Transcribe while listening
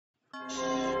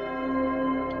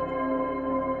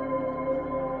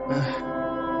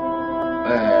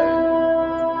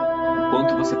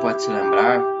Quanto você pode se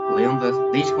lembrar,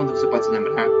 desde quando você pode se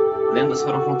lembrar, lendas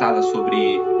foram contadas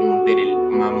sobre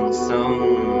uma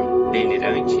mansão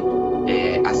delirante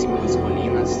acima das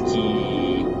colinas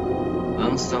que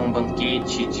lança um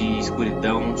banquete de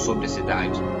escuridão sobre a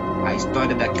cidade. A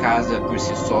história da casa por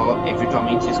si só é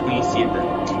virtualmente desconhecida,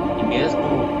 e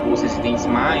mesmo os residentes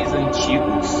mais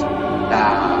antigos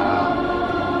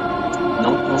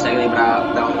não conseguem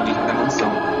lembrar da origem da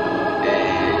mansão.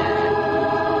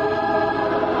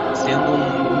 Sendo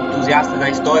um entusiasta da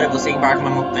história, você embarca na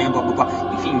montanha, blá blá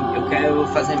blá. Enfim, eu quero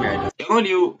fazer merda. Eu não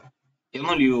li o.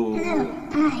 Hello,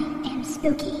 I am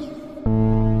spooky.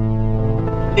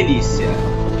 Delícia.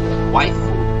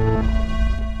 Waifu.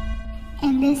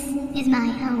 And this is my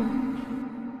home.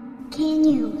 Can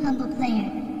you, humble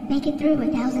player, make it through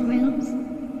 1,000 rooms?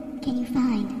 Can you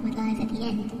find what lies at the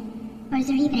end? Or is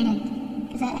there even an end?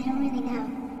 Because I don't really know.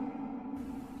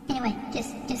 Anyway,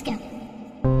 just go.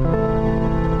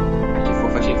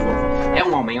 Achei fofo. É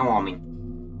um homem.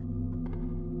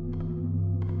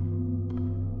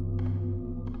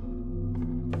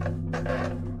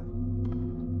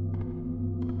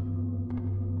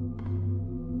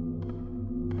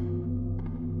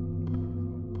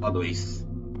 Lá 2.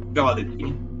 Joga lá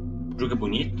dentro. O jogo é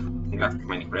bonito, tem gráfico de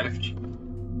Minecraft.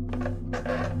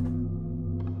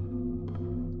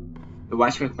 Eu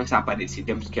acho que vai começar a aparecer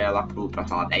Jumpscare lá pra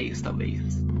sala 10,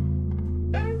 talvez.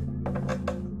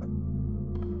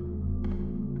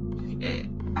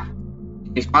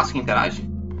 Espaço que interage?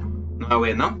 Não é o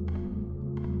E, não?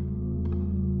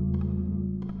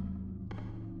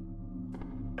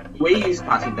 O E e o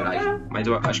espaço interagem, mas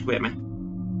eu acho que o E é mais...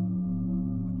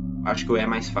 Acho que o E é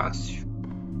mais fácil.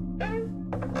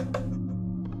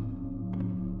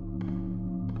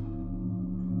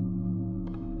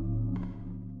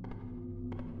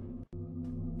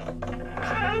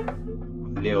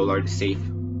 Valeu, Lord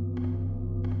Safe.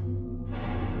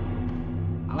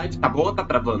 A live tá boa ou tá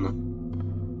travando?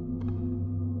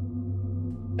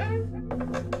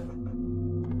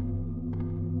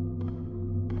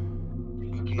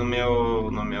 Aqui no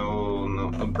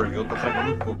preview tá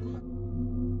travando um pouco.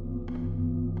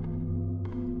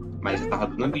 Mas eu tava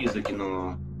dando liso aqui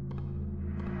no...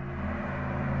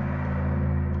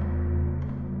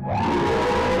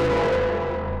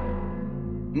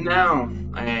 Não,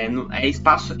 é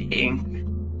espaço entre.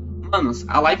 Manos,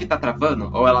 a live tá travando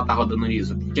ou ela tá rodando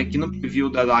liso? Porque aqui no preview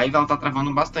da live ela tá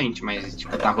travando bastante, mas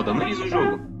tipo, tá rodando liso o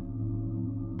jogo.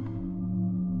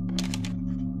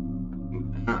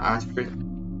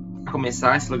 Pra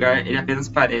começar, esse lugar ele apenas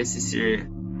parece ser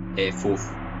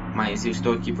fofo. Mas eu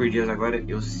estou aqui por dias agora,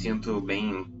 eu sinto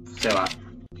bem, sei lá,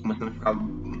 começando a ficar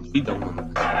doidão,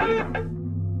 mano.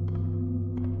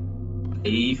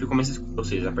 Aí começa a escutar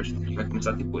vocês, a partir daqui vai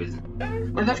começar a ter coisa.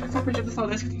 Mas acho que é só a partir da sala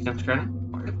 10 que tem Jumpscare, né?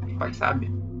 Olha, o pai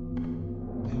sabe.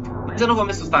 Mas eu não vou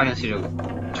me assustar nesse jogo.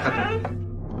 Fica tranquilo.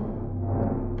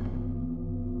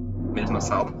 Mesma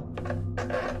sala.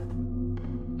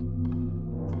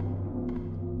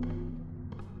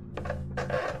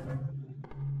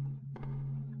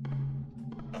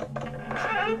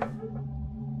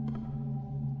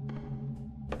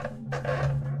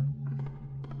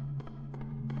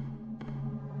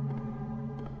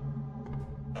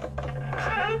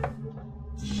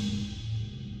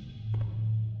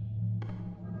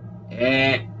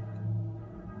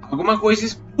 Alguma coisa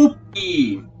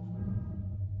spoopy.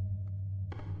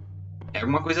 É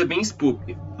alguma coisa bem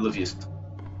spoopy, pelo visto.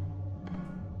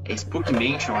 É Spook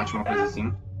Mansion, acho uma coisa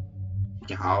assim.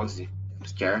 House,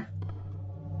 Jumpscare.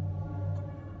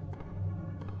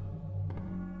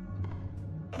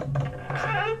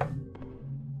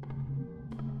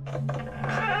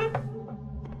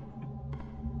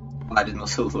 Lá no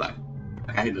celular.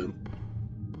 Tá carregando.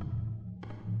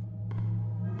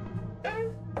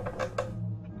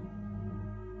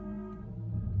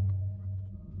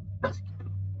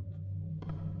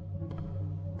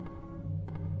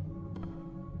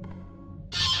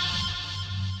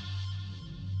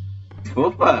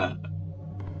 Opa!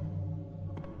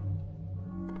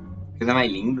 Coisa mais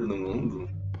linda do mundo.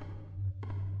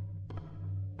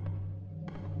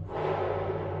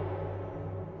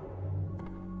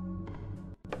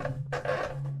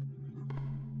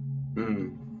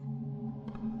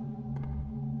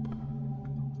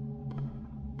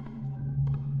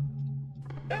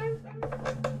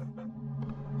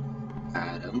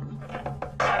 Caramba.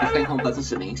 Vou ficar em completo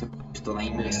silêncio. Estou na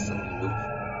imersão, viu?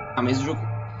 Ah, mas o jogo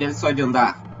é só de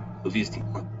andar, pelo visto,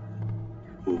 então.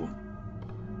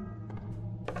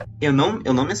 Eu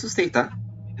não me assustei, tá?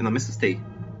 Eu não me assustei.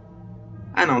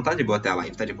 Ah, não, tá de boa até a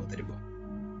live, tá de boa, tá de boa.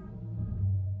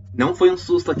 Não foi um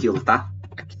susto aquilo, tá?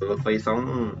 Aquilo foi só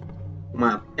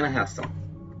uma pequena reação.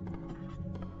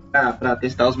 Pra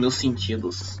testar os meus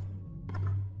sentidos.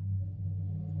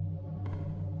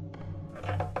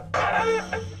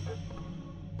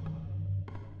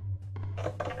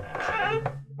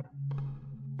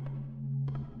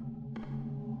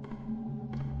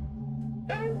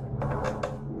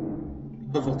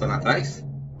 Tô voltando atrás?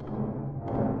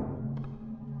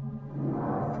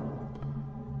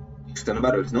 Escutando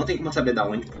barulhos. Não tem como saber da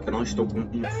onde, porque eu não estou com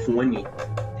um fone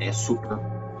super.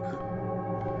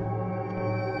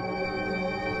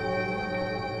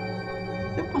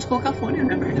 Eu posso colocar fone,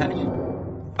 não é verdade?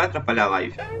 Vai atrapalhar a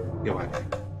live, eu acho.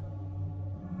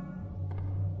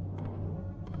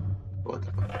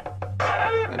 Outra.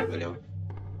 Valeu.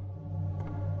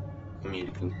 Caminho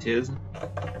de princesa.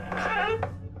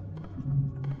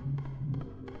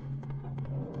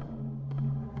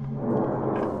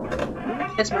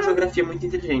 Parece uma geografia muito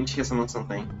inteligente que essa mansão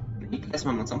tem. Nem parece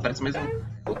uma mansão, parece mais um.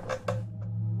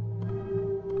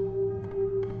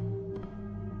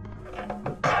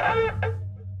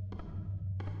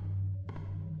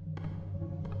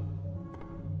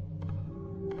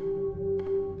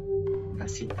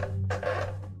 Assim.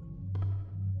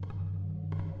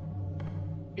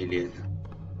 Beleza.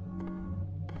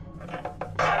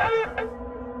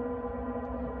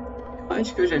 Eu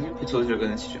acho que eu já vi pessoas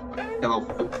jogando esse jogo. Sei lá,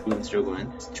 eu esse jogo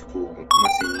antes, tipo, uma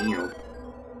ceninha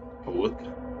ou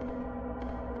outra.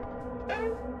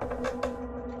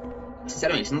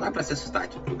 Sinceramente, não dá pra se assustar,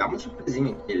 tipo, dá uma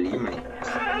surpresinha aqui ali, mas... é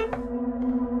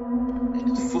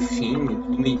tudo fofinho,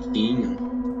 tudo bonitinho.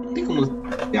 Não tem como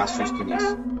ter assusto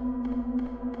nisso.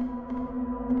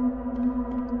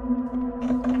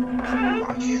 Eu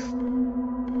acho.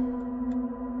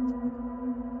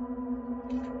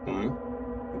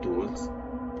 1, 2,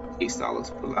 3 salas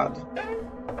pro lado.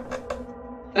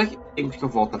 Será que tem que eu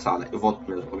volto à sala? Eu volto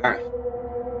pro mesmo lugar?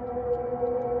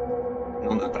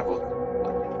 Não dá pra voltar.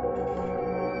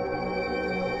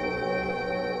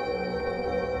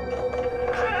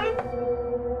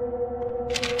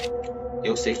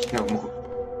 Eu sei que tem alguma coisa.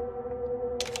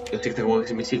 Eu sei que tem alguma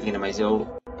coisa me seguindo, mas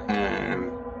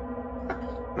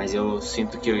eu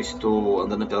sinto que eu estou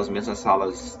andando pelas mesmas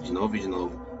salas de novo e de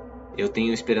novo. Eu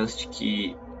tenho esperança de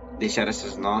que deixar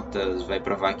essas notas vai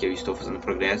provar que eu estou fazendo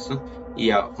progresso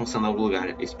e alcançando algum lugar.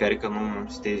 Eu espero que eu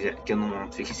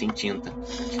não fique sem tinta.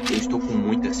 Eu estou com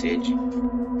muita sede.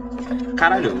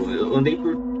 Caralho, eu andei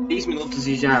por 3 minutos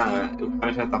e o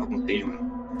cara já tava com sede,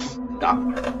 mano. Tá.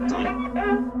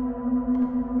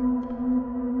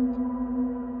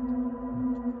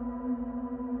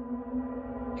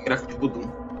 Gráfico de Budum.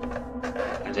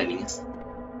 As velhinhas.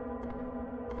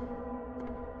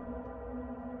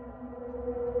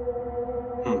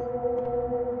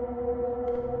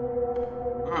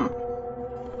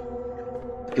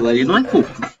 Aquilo ali não é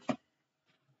fofo.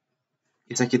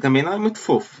 Isso aqui também não é muito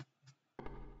fofo.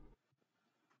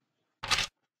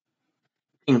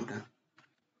 Tinta.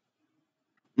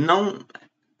 Não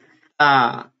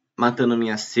tá matando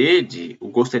minha sede. O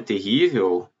gosto é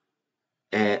terrível.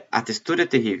 A textura é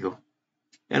terrível.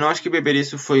 Eu não acho que beber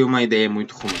isso foi uma ideia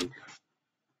muito ruim.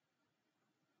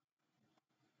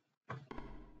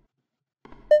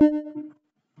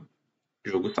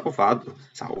 Jogo salvado.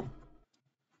 Salvo.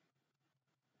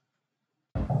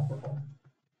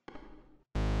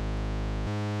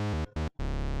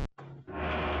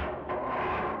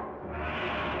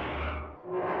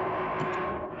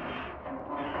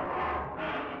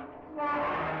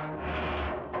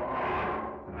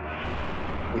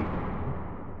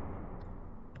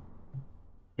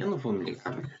 Eu não vou me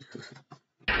ligar.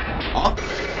 Ó,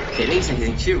 referência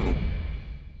Resident Evil.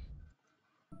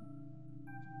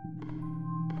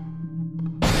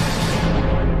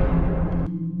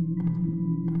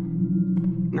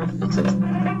 Não sei.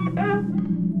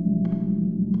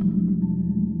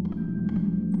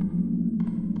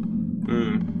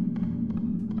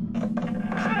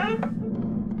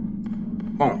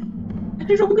 Bom,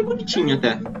 esse jogo é bonitinho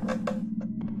até.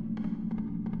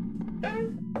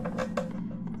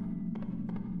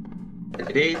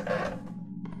 Direita.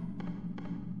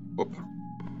 Opa.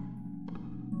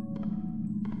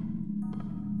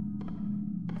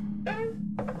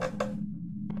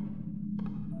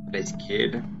 Pra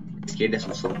esquerda. Esquerda é a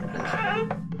solução.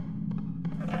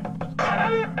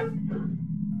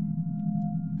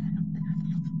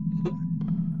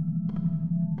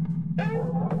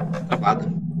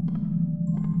 Travado.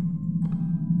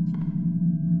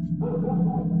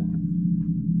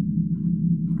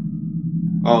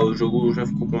 Ó, o jogo já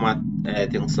ficou com uma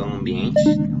tensão no ambiente.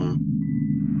 Então...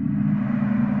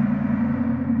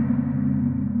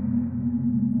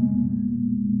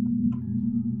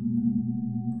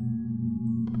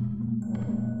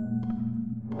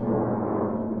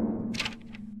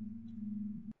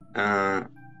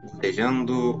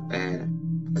 farejando,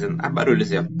 fazendo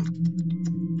barulhos aí, ó.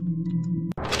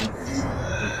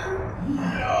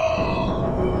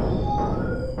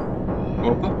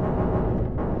 Opa.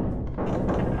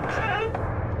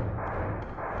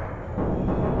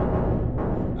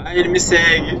 Ah, ele me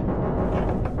segue.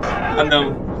 Ah,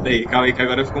 não. Peraí, calma aí que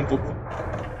agora ficou um pouco...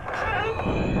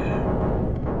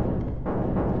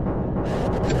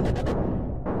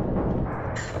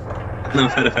 Não,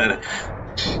 pera.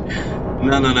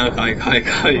 Não, calma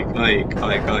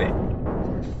aí.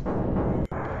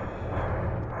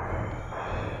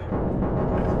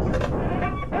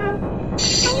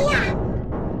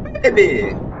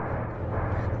 Bebê!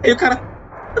 Aí o cara...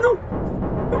 Ah, não!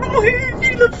 Eu vou morrer,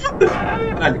 filho da puta!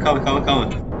 Caralho, calma.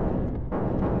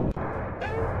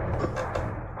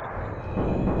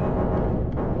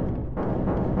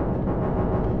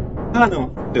 Ah,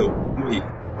 não. Deu. Morri.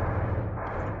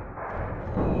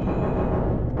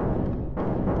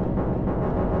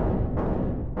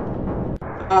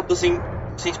 Ah, tô sem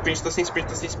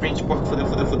sprint. Porra,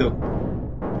 fodeu.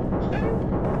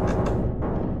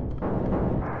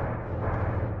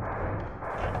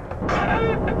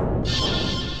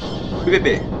 Fui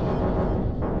bebê.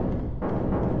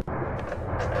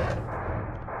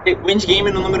 O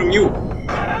endgame no número 1000.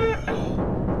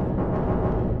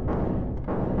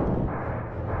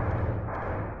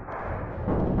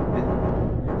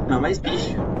 Não, mais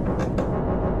bicho.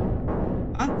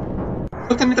 Ah, o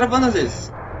jogo tá me travando às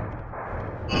vezes.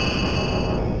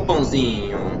 O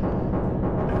pãozinho.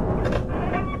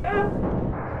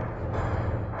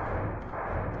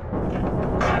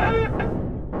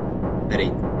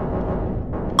 Peraí.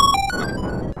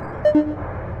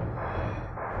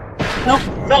 Não.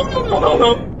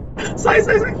 Sai.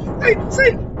 Não.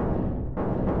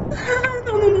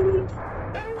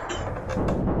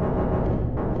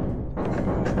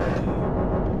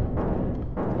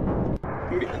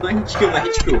 Não é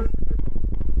hit kill.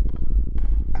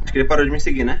 Acho que ele parou de me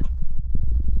seguir, né?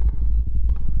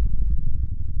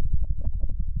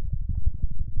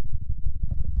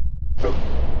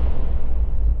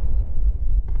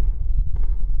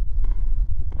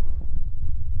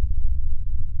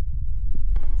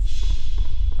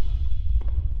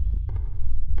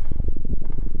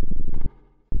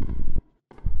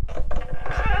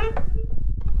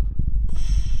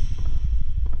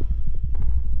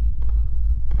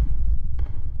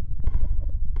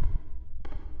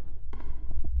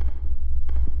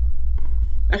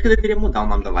 Acho que eu deveria mudar o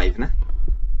nome da live, né?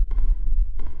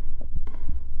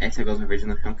 Essa é a gosma verde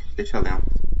no chão que te deixa lento.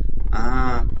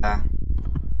 Ah, tá.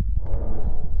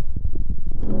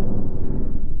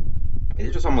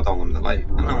 Deixa eu só mudar o nome da live.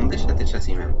 Ah, não, deixa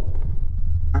assim mesmo.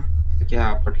 Ah, essa aqui é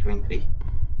a porta que eu entrei.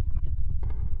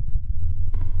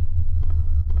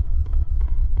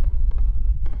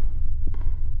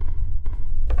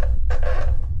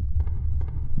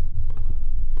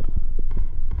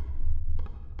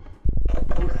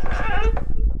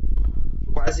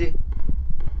 Quase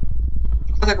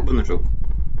acabou no jogo.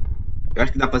 Eu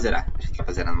acho que dá pra zerar.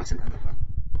 Numa sentada.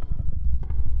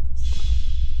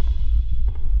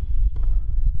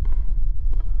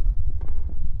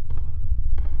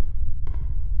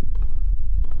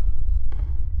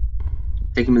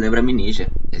 Tem que me lembrar a Minija,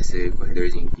 esse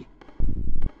corredorzinho aqui.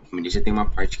 O Minija tem uma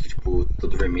parte que, tipo,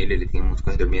 todo vermelho, ele tem um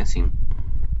corredor bem assim.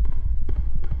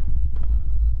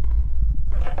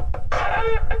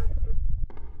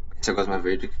 Essa gosma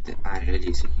verde que tem... Ah, já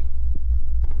disse aqui.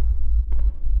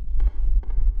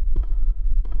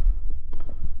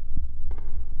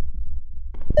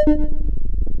 Não.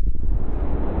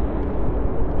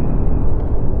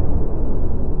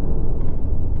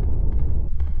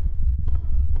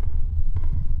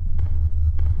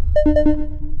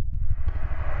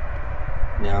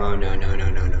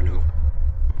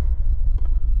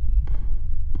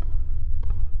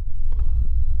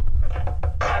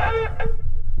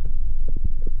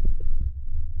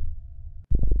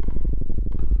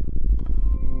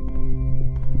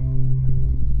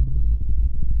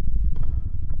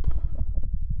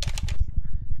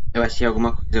 Eu achei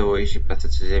alguma coisa hoje pra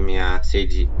satisfazer minha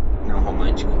sede não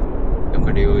romântica. Eu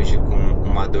acordei hoje com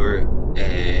uma dor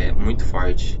muito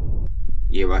forte.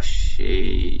 E eu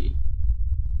achei...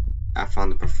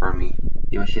 falando pra Forming,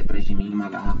 eu achei atrás de mim uma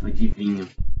garrafa de vinho.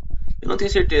 Eu não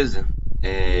tenho certeza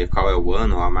qual é o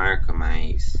ano ou a marca,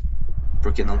 mas...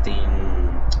 Porque não tem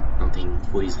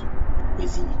coisinha,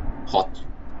 rótulo.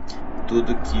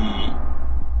 Tudo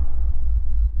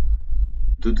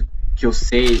que eu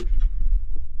sei...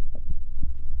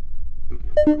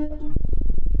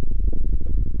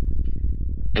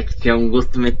 é que tinha um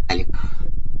gosto metálico.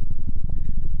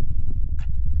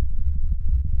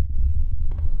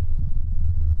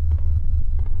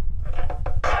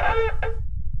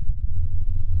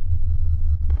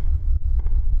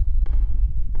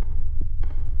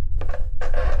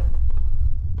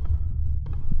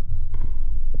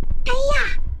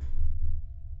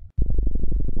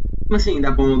 Como assim,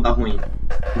 dá bom ou dá ruim?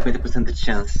 50% de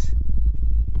chance.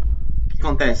 O que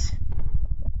acontece?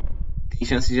 Tem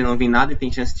chance de não vir nada e tem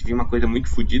chance de vir uma coisa muito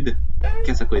fodida. O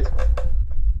que é essa coisa?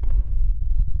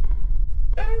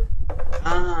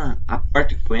 Ah, a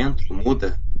porta que eu entro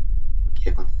muda. O que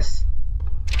acontece?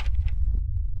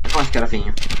 Eu acho que era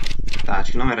vinho. Tá,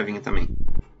 acho que não era vinho também.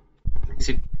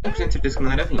 100% de certeza que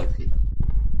não era vinho, filho.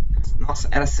 Nossa,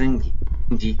 era sangue.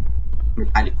 Entendi.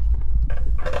 Metálico.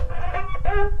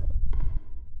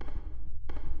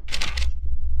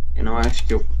 Eu não acho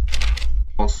que eu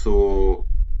posso...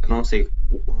 Eu não sei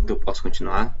o quanto eu posso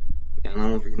continuar. Eu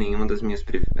não vi nenhuma das minhas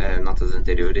notas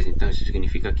anteriores, então isso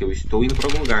significa que eu estou indo para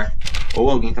algum lugar. Ou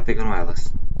alguém está pegando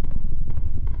elas.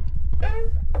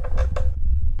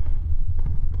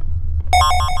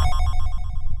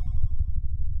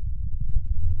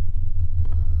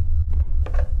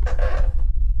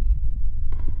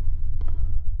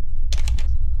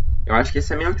 Eu acho que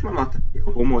essa é a minha última nota.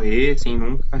 Eu vou morrer sem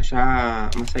nunca achar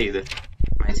uma saída.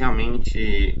 Mas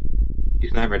realmente,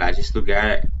 isso não é verdade. Esse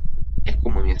lugar é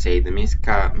como a minha saída.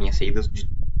 Minha saída de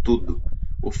tudo.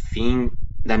 O fim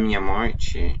da minha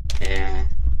morte é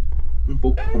um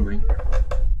pouco comum.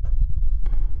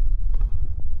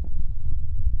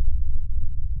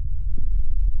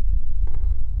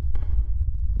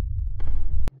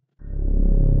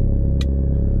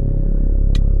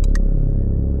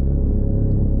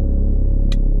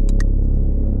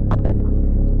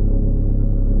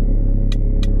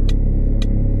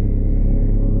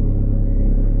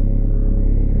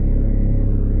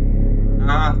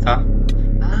 Ah, tá.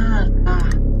 Ah, tá.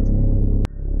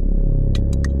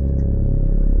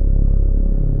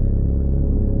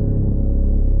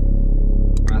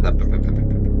 Ah, tá.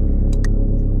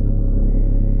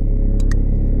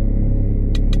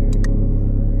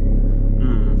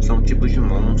 São tipos de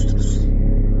monstros.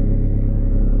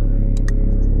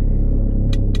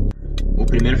 O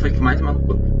primeiro foi que mais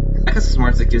marcou. Será que essas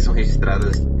mortes aqui são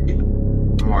registradas de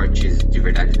mortes de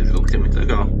verdade do jogo? Isso é muito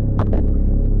legal.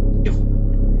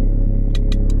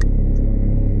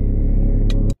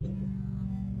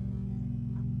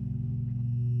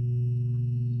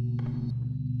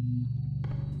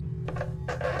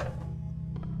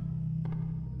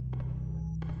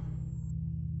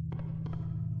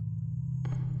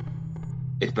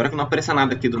 Eu espero que não apareça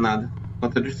nada aqui do nada.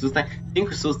 Quanto de susto tá?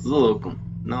 5 sustos, louco.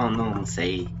 Não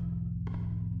sei.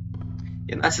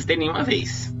 Eu não assustei nenhuma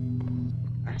vez.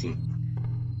 Assim.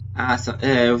 Ah,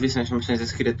 eu vi essas missões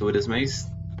das criaturas,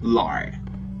 mas... Lore.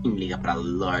 Quem liga pra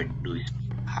lore do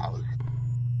House?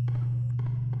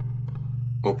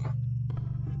 Opa.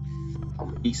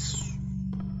 Isso.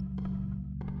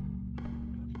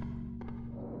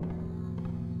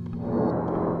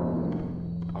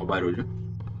 Olha o barulho.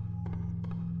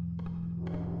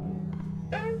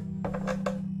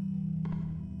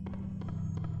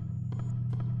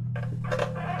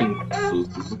 Tem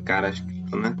sustos, o cara acho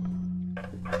que, né?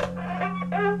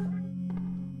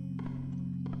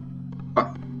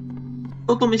 Ó,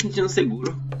 eu tô me sentindo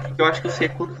seguro, porque eu acho que eu sei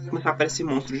quando vai começar a aparecer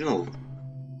monstro de novo.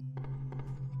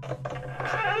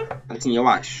 Assim, eu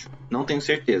acho. Não tenho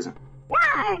certeza.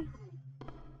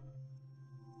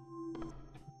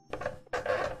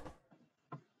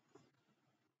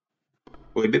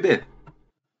 Oi, bebê.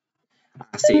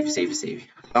 Ah, save.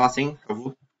 Fala assim, por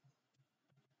favor.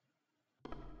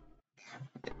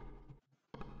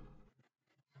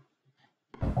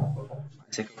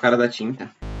 Esse aqui é o cara da tinta.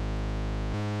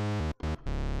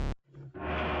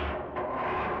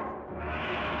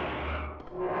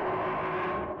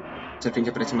 Você tem que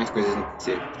aparecer mais coisas no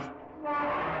PC.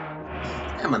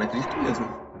 É, mano, acredito mesmo.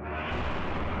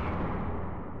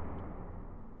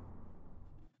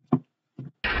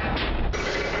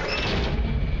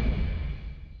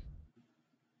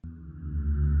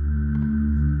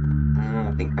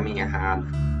 Ah, tem caminho errado.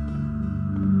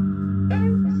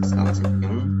 Sala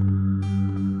 101.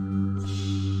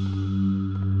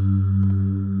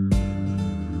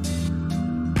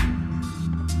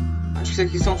 Acho que isso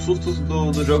aqui são sustos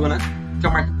do jogo, né? Que é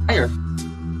o Markiplier.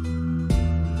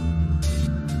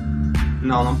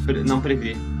 Não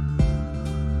previ.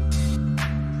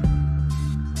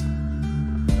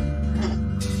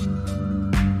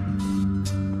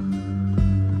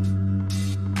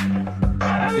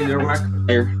 Ele é o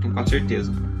Markiplier, tenho quase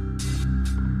certeza.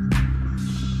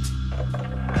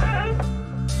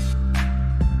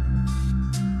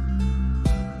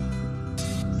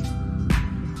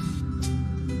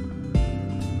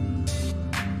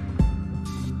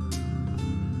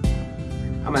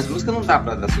 Ah, mas música não dá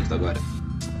pra dar susto agora.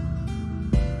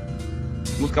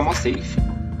 Música mó safe.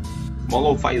 Mó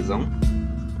lo-fizão.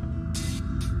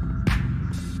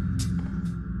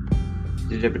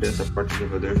 Você já abriu essa porta do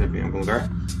elevador? Já vi em algum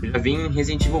lugar? Eu já vi em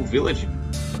Resident Evil Village.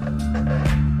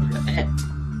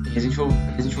 Resident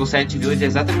Evil 7 Village é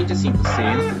exatamente assim. Você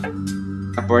entra,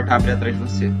 a porta abre atrás de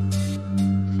você.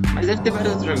 Mas deve ter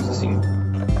vários outros jogos assim.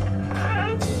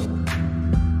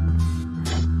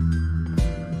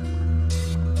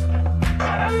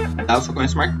 Eu só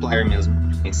conheço o Markiplier mesmo,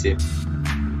 de conhecer.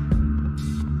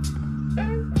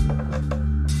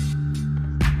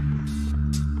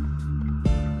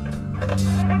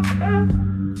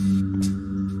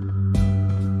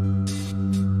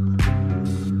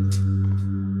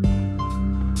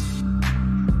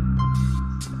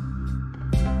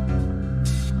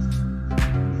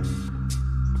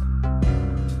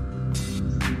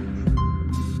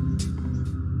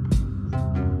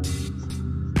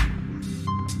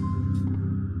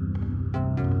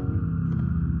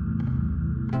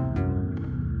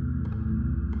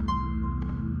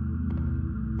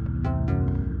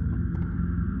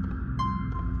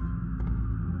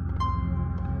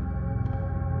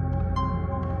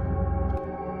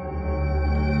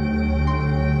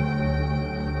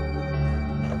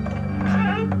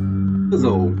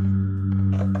 Puzzle.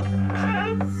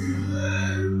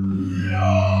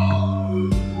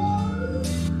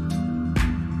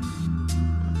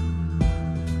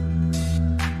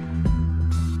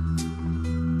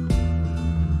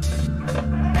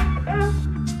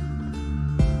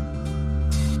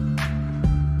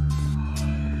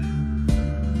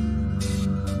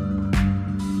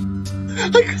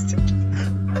 Ai, cacete.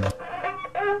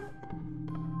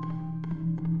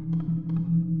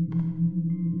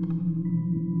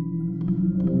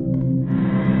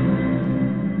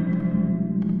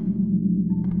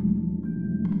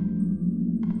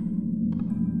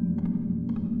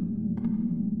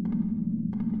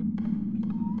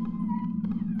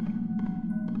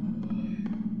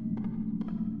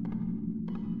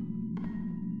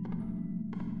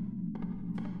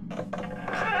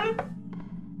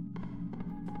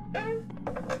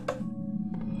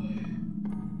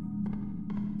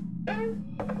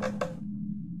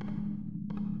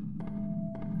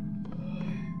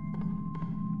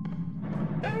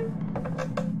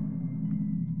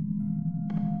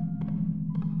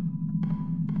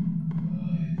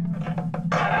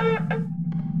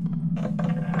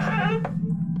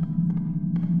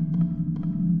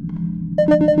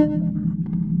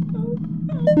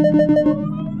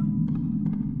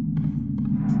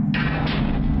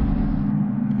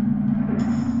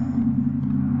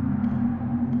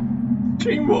 Deixa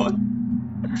eu ir embora.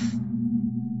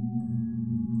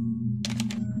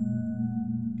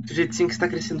 Do jeito assim que está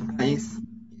crescendo mais,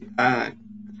 ah,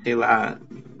 sei lá,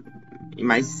 e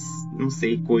mais, não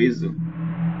sei, coisa.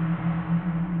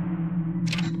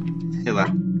 Sei lá.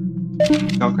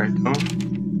 Pegar o cartão.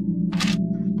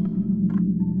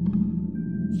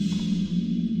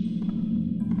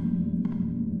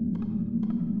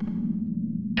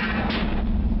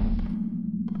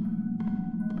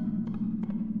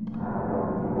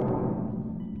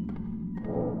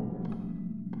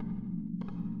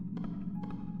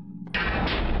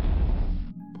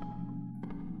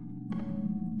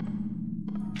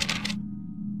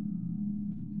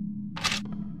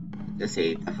 Eu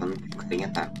sei, tá falando que senha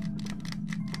tá.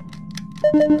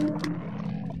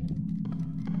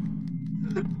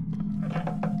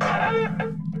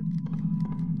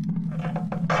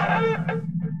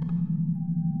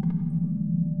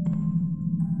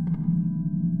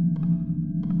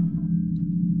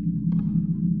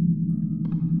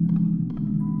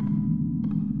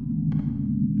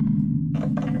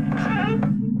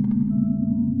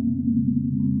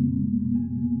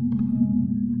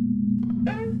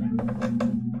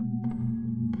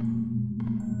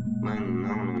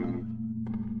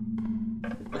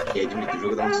 Ok, admito, o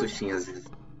jogo dá um sustinho às vezes.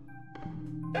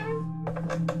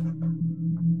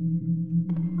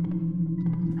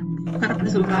 O cara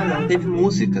apareceu do nada, não teve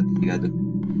música, tá ligado?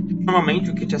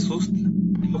 Normalmente o que te assusta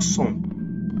é o som,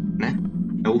 né?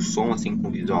 É o som assim com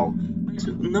o visual. Mas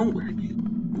não,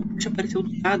 o bicho apareceu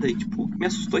do nada e tipo, me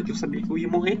assustou é que eu sabia que eu ia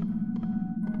morrer.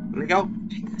 Legal,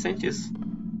 interessante isso.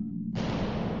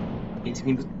 Esse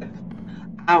vem do teto.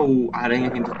 Ah, o aranha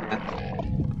vem do teto.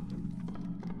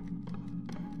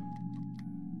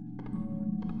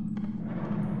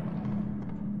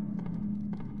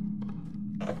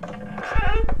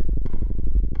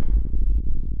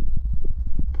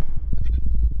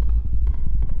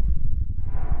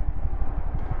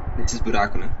 Nesses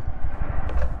buracos, né?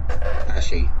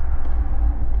 Achei.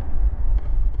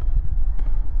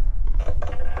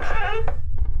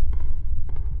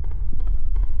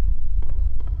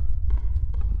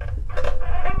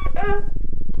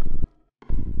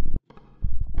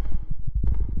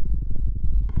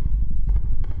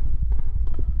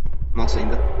 Nossa,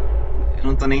 ainda... Eu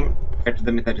não tô nem perto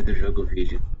da metade do jogo,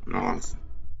 vídeo. Nossa.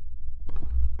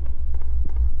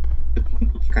 Eu tô um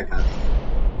pouco cagado.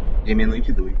 Já é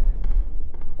meia-noite e 2.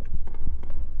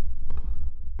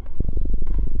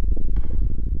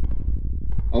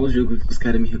 Olha o jogo que os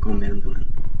caras me recomendam, né?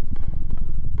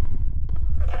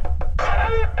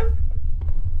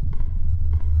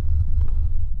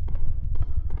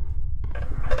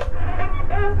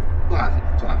 Suave,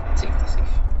 suave, safe, tá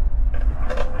safe.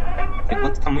 Por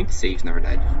enquanto tá muito safe, na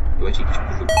verdade. Eu achei que tipo,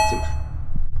 o jogo fosse ser...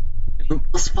 Eu não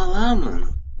posso falar,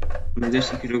 mano. Mas eu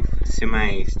achei que o jogo fosse ser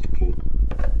mais, tipo...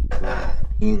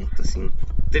 lento, assim.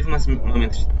 Teve umas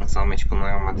momentos de tensão, mas tipo, não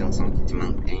é uma tensão que se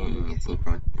mantém, assim,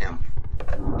 por muito tempo.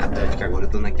 Até que agora eu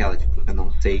tô naquela, tipo, eu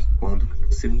não sei quando que eu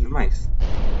tô seguro mais.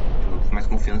 Eu não tenho mais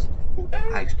confiança, tipo,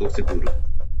 estou seguro.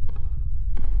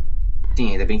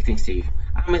 Sim, ainda bem que tem save.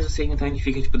 Mas o save então ele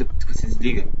fica, tipo, depois que você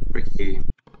desliga, porque...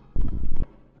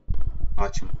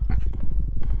 Ótimo.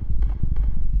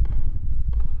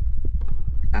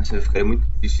 Nossa, eu ficaria muito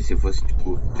triste se fosse,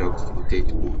 tipo, jogos que você,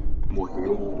 tipo,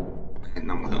 morreu...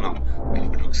 Não, morreu não.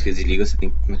 Mas jogos que desliga, você tem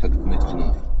que começar do começo de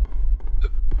novo.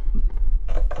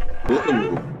 Outro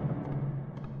muro.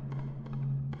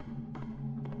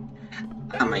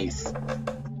 Mas...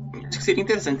 Acho que seria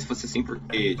interessante se fosse assim,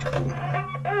 porque, tipo...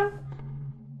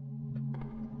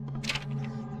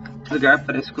 O lugar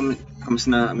parece como se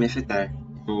não me afetar.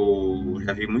 Eu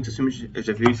já vi muitos filmes, eu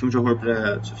já vi filmes de horror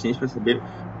suficiente para saber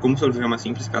como sobreviver a uma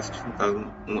simples caça de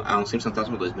fantasma, a um simples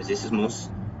fantasma 2, mas esses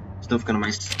monstros estão ficando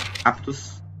mais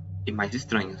aptos e mais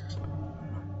estranhos.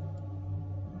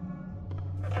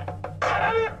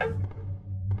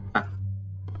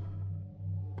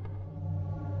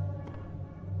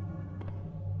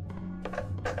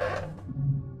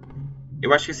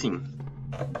 Eu acho que sim.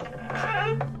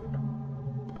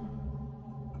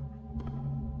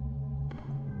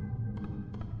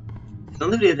 Você não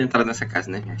deveria ter entrado nessa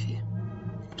casa, né, minha filha?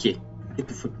 O que? O que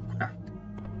tu foi procurar?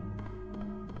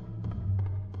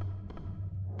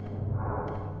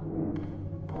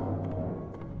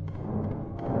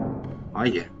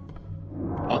 Olha.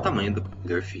 Olha o tamanho do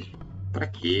corredor, filho. Pra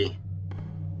quê?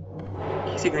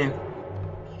 O que você ganha?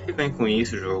 O que você ganha com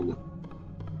isso, jogo?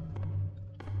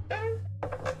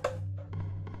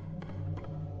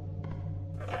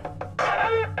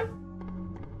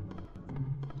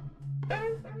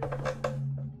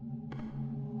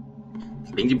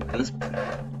 Bem de buenas.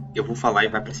 Eu vou falar e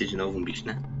vai aparecer de novo um bicho,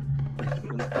 né?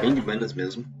 Bem de buenas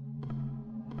mesmo.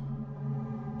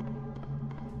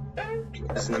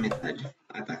 Assim na metade.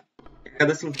 Tá. É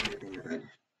cada centímetro, na verdade.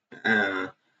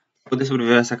 Pra poder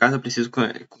sobreviver a essa casa, eu preciso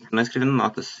continuar escrevendo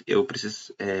notas. Eu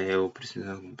preciso. Eu preciso.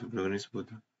 Programa isso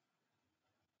tudo.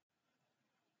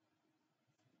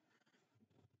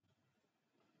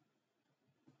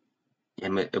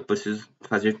 Eu preciso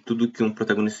fazer tudo que um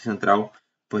protagonista central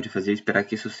pode fazer e esperar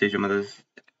que isso seja uma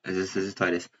dessas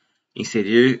histórias.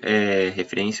 Inserir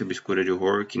referência obscura de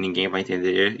horror que ninguém vai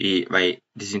entender e vai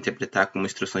desinterpretar como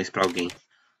instruções para alguém.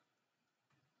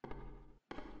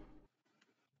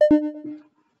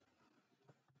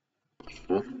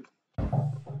 Fofo.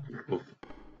 Fofo.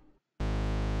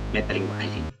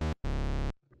 Metalinguagem.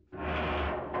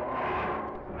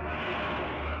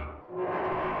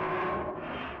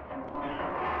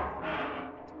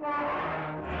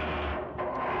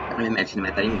 Ela me mete na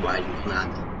metalinguagem, do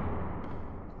nada.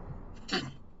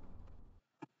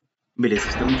 Beleza,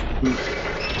 estamos com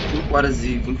 5 horas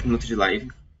e 20 minutos de live.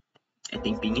 É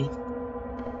tempinho.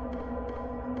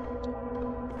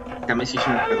 Tá me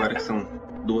assistindo agora que são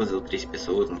 2 ou 3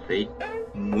 pessoas, não sei.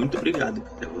 Muito obrigado,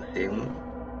 cara. Você é um...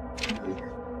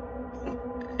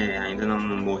 ainda não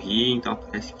morri, então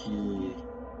parece que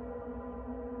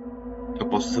eu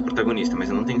posso ser o protagonista, mas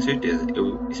eu não tenho certeza.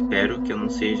 Eu espero que eu não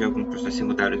seja algum personagem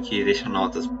secundário que deixa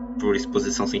notas por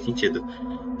exposição sem sentido.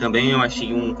 Também eu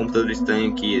achei um computador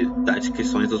estranho que dá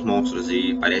descrições dos monstros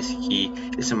e parece que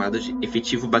é chamado de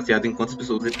efetivo baseado em quantas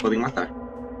pessoas eles podem matar.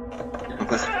 São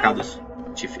classificados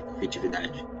de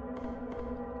efetividade.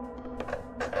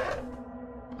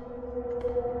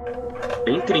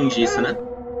 Bem cringe isso, né?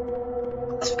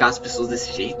 Classificar as pessoas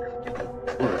desse jeito.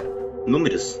 Porra,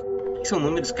 números. O que são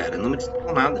números, cara? Números não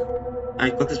são nada.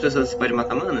 E quantas pessoas você pode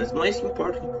matar? Mano, não é isso que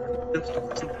importa. Eu tô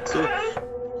gostando da pessoa.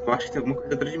 Eu acho que tem alguma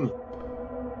coisa atrás de mim.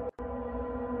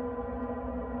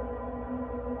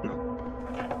 Não.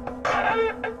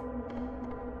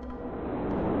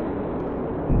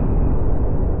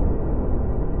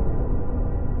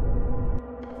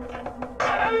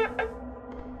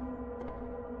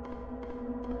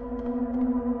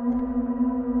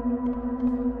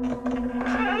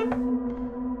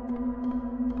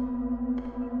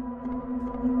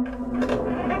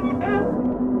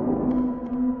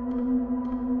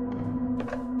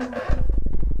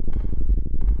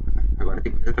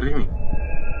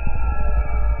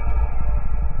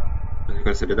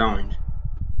 saber da onde.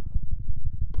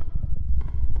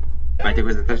 Vai ter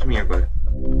coisa atrás de mim agora.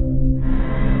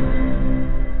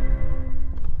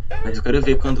 Mas eu quero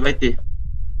ver quando vai ter.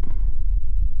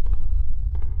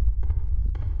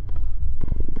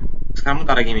 Os caras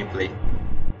mudaram a gameplay.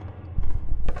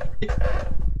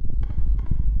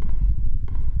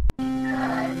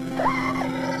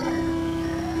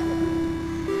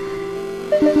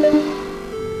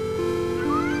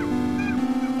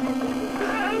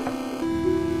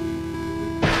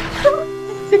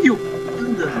 Você viu?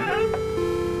 Andando.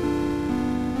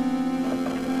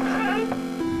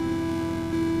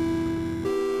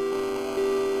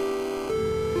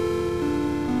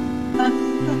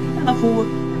 Ela voa,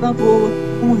 ela voa.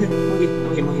 Vou morrer. Morri.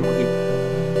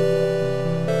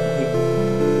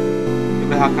 Eu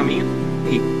vou errar o caminho.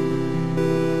 Morri.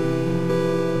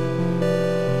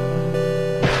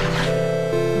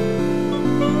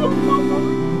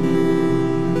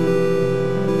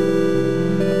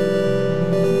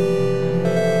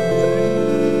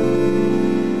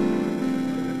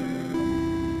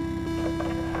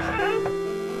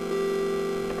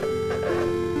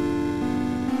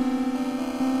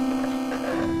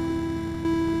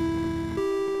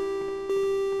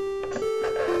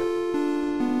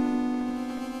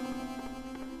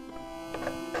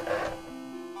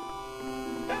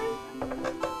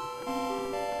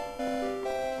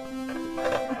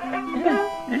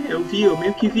 Eu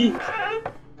meio que vi.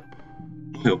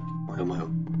 Morreu. Morreu,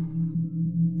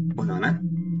 né?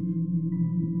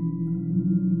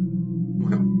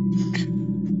 Morreu.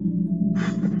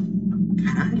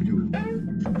 Caralho.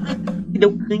 Me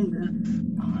deu cãibra.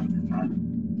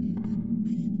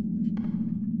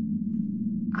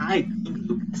 Ai, cãibra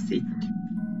do cacete.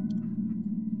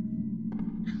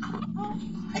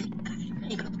 Ai,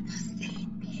 cãibra do cacete.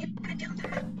 Cadê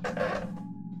andar?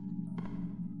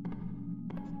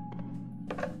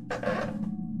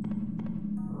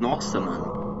 Nossa,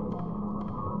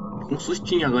 mano. Um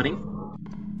sustinho agora, hein?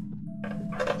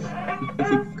 Eu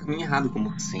fui pro caminho errado,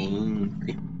 como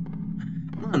sempre.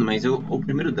 Mano, mas o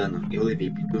primeiro dano eu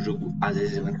levei porque o jogo às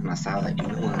vezes eu entro na sala e não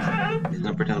anda. Eles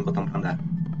não apertando o botão pra andar.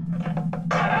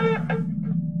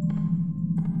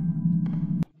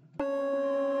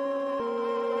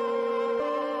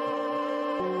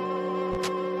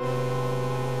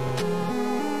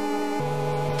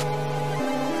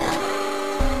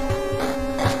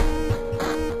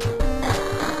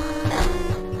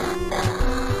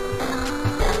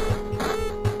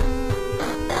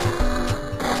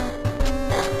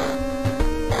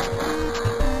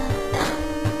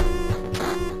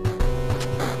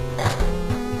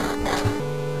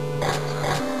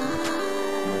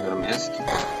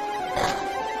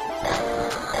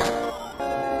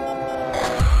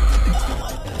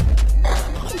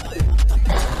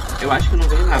 Eu acho que não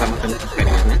veio nada matando esses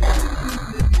carinhas, né?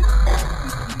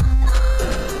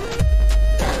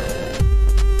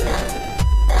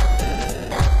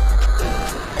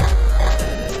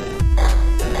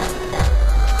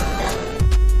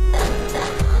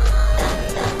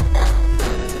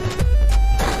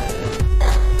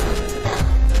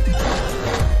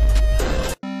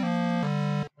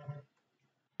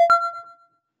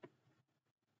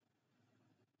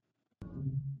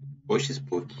 Poxa,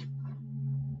 spoopy.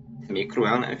 É meio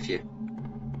cruel, né, filha?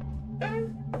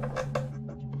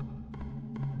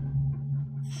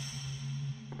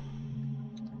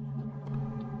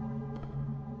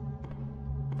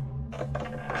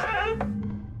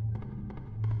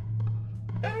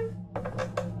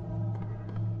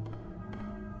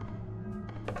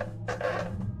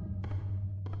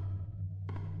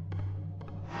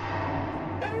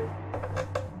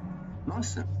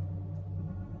 Nossa.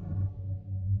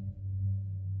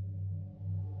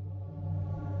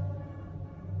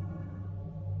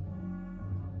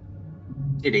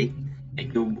 Tirei. É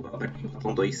que eu apertei o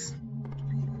botão 2.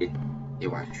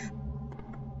 Eu acho.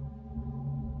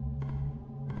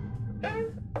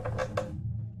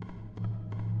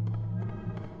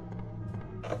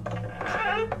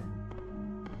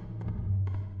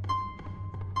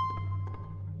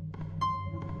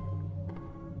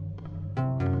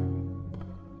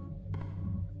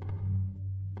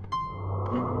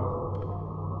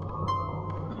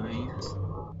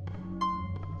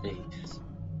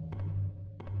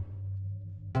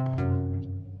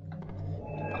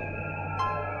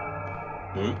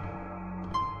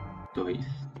 Dois,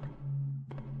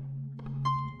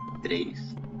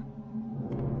 três.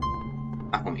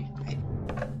 Arrumei.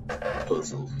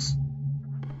 Puzzles.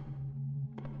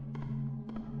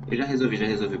 Eu já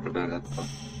resolvi o problema da tela.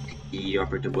 E eu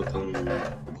apertei o botão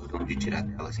de tirar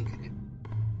dela sem querer.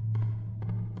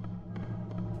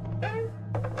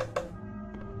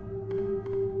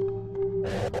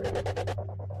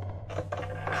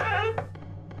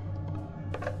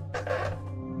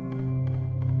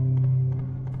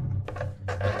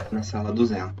 Na sala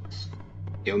 200.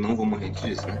 Eu não vou morrer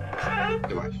disso, né?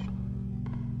 Eu acho.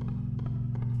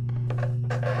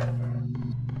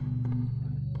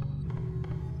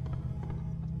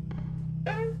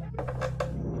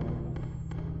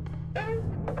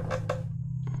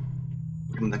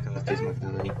 Uma daquela fez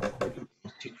matando ali com um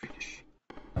secret.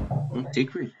 Um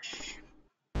secret.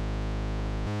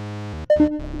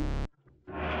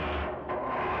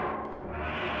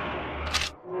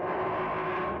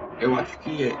 Eu acho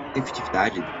que a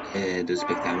efetividade dos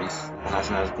espectadores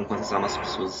relacionada com quantas almas as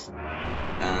pessoas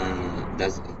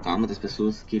das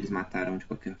pessoas que eles mataram de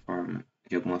qualquer forma,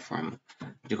 de alguma forma.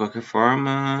 De qualquer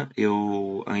forma,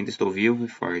 eu ainda estou vivo e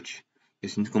forte. Eu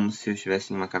sinto como se eu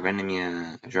estivesse em uma caverna e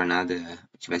minha jornada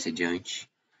estivesse adiante.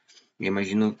 Eu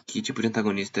imagino que tipo de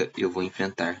antagonista eu vou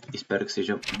enfrentar. Espero que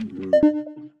seja bonito.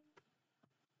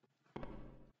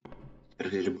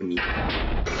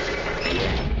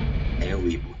 É o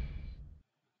Ibo.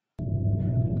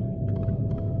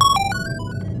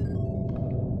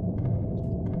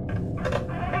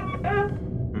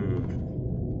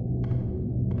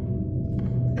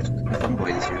 É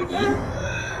fanboy desse joguinho.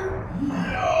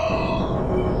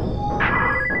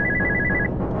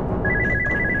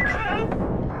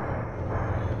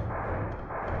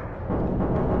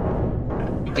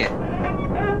 O que é?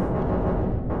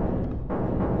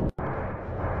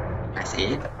 Vai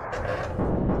ser?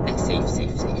 É safe.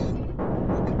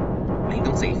 Nem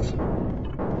tão safe.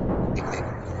 Corre.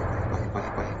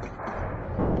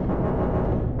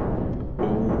 Oh,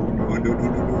 no.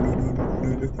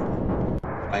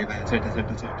 Vai, acerta.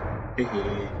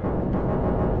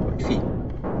 Fi.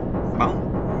 Bom.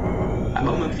 Tá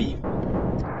bom, meu filho.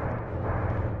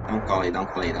 Dá um cola aí,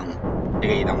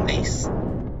 Pega aí, dá um 10.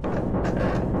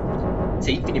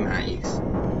 Safe demais.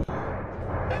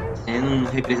 Você não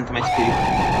representa mais perigo.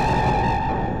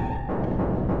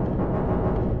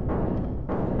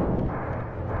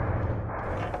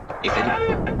 Esse é de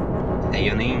boa. Daí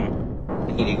eu nem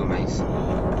ligo mais.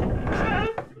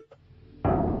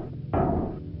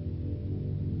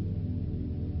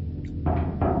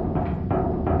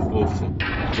 Fofo.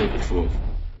 Jogo fofo.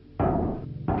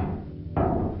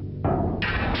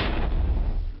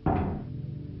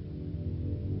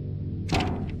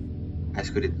 A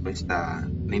escuridão está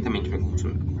lentamente me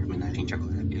consumindo a gente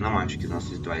agora. Eu não acho que os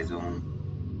nossos rituais vão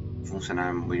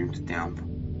funcionar por muito tempo.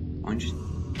 Onde?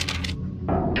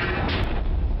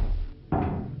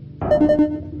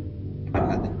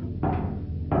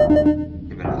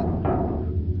 Quebrada.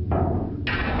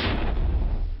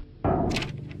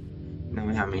 Não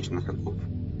é realmente nossa culpa.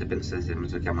 Apenas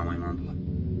fazemos o que a mamãe mandou.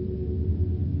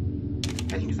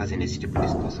 A gente fazendo esse tipo de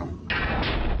situação.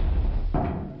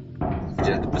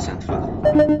 Direto pro centro.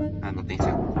 Ah, não tem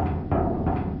centro.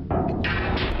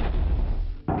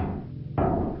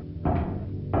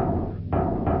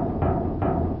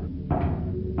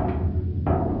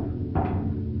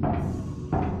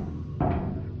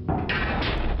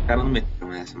 O cara não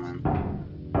meteu essa, mano.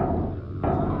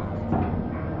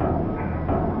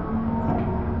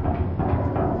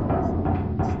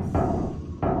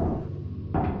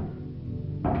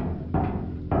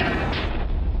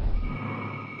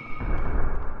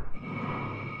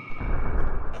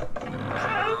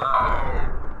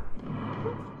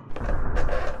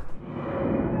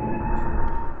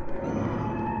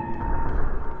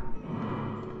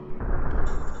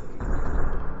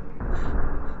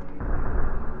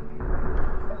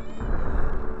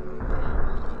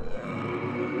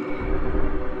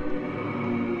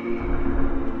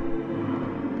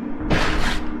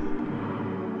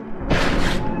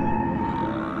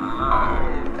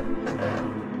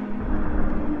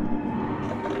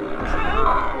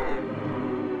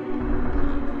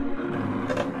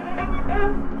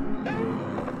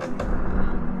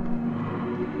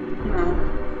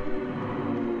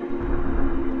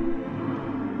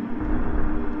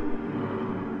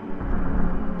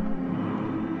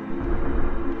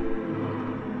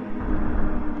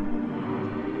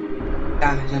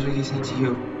 Tá, já joguei Silent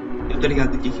Hill. Eu tô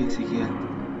ligado do que esse aqui é.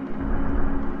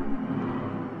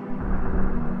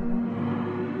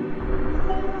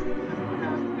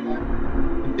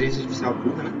 Inteligência artificial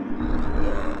burra, né?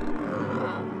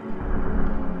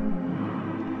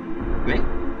 Vem.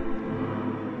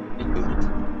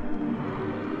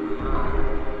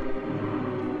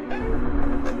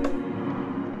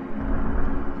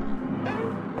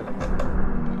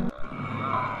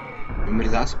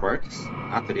 Memorizar as portas.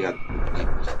 Ah, tô ligado.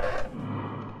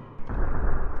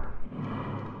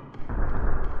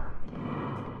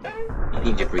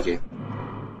 Entendi por quê.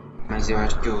 Mas eu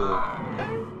acho que eu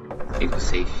fico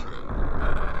safe.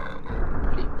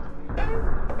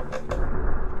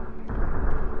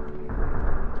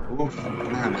 Ufa,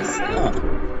 mas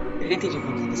eu já entendi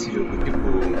como desse jogo, tipo,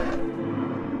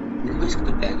 depois que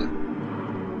tu pega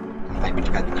a vibe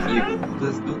de cada inimigo,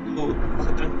 tu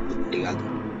passa tranquilo, tá ligado?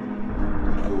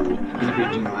 Tipo, aquele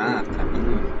verdinho lá,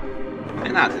 caminho, não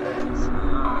é nada.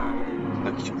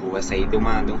 Só que, tipo, essa aí deu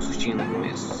um sustinho no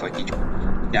começo. Só que, tipo,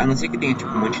 a não ser que tenha, tipo,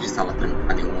 um monte de sala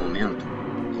trancada em algum momento,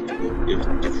 tipo, eu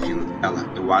esteja fugindo dela,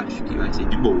 eu acho que vai ser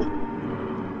de boa.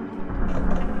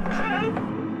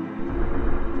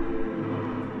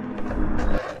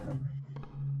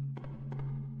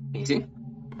 Pensei?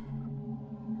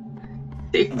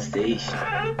 Tem 6.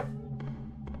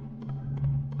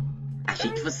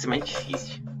 Achei que fosse ser mais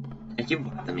difícil. É que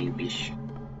boa também, bicho.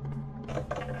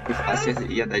 O fácil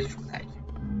ia dar dificuldade.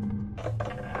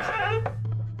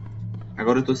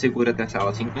 Agora eu tô seguro até a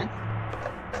sala 50.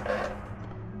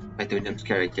 Vai ter um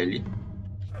jumpscare aqui ali.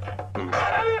 Não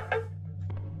vai.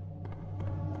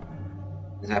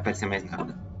 Não vai aparecer mais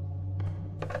nada.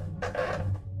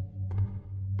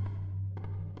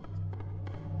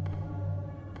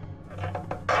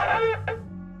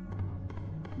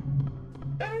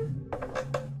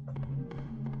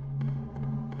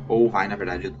 Ou vai, na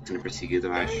verdade, eu tô sendo perseguido,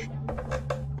 eu acho.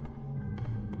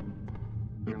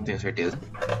 Não tenho certeza.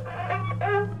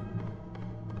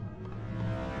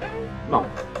 Bom.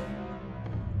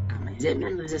 Mas é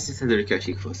menos assustador que eu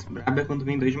achei que fosse. Brabo é quando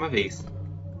vem 2 de uma vez.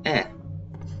 É.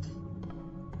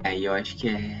 Aí eu acho que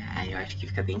é. Aí eu acho que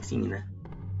fica tensinho, né?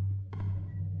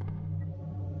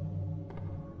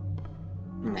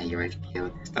 Aí eu acho que é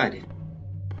outra história.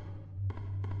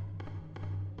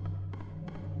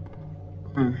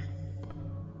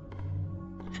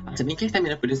 Se bem que a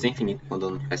estamina podia ser infinita quando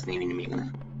eu não tivesse nenhum inimigo,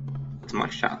 né? Isso é mó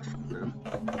chato, né?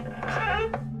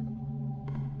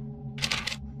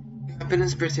 Eu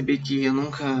apenas percebi que eu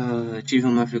nunca tive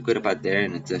uma figura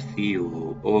paterna,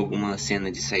 desafio ou alguma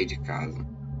cena de sair de casa.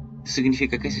 Isso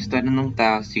significa que essa história não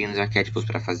tá seguindo os arquétipos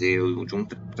pra fazer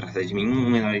de mim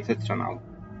um menor excepcional.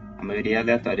 A maioria é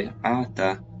aleatória. Ah,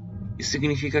 tá. Isso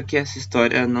significa que essa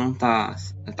história não tá...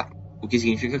 Tá. O que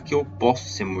significa que eu posso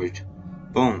ser morto.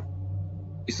 Bom,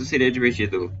 isso seria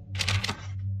divertido.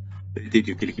 Eu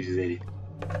entendi o que ele quis dizer aí.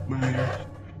 Mas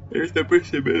ele está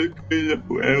percebendo que ele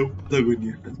não é o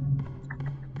protagonista.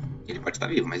 Ele pode estar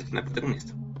vivo, mas ele não é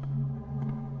protagonista.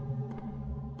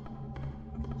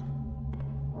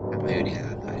 A maioria é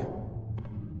aleatória.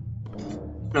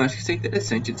 Não, acho que isso é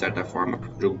interessante de certa forma,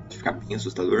 porque o jogo pode ficar bem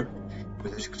assustador.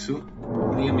 Mas acho que isso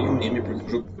é meio meme, porque o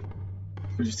jogo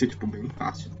pode ser tipo bem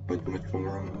fácil. Pode ter uma tipo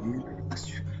muito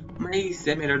fácil. Mas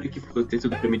é melhor do que ter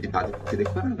tudo premeditado e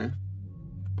decorar, né?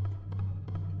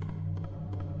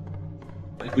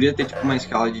 Ele podia ter tipo uma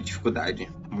escala de dificuldade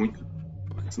muito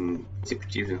assim,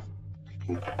 perceptível.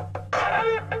 Tipo,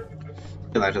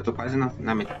 sei lá, já tô quase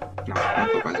na metade.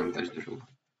 Não tô quase na metade do jogo.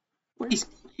 Mas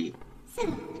que.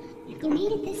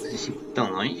 Isso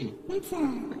tão longe?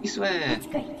 Isso é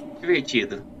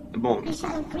divertido. Bom,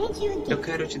 eu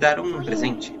quero te dar um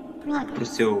presente pro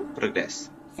seu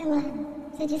progresso.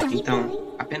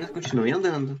 Então, apenas continue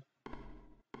andando.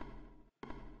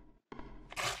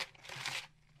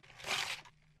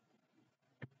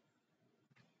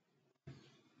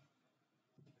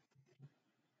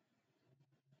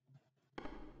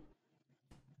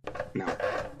 Não.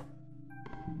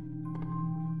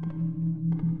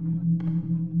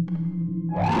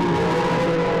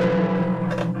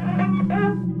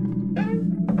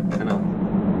 Não.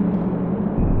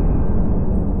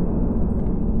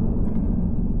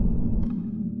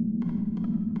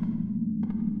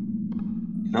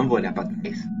 Não vou olhar pra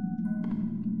trás.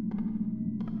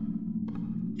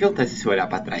 O que acontece se eu olhar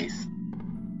pra trás?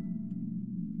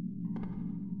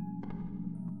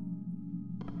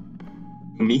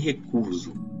 Eu me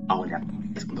recuso a olhar pra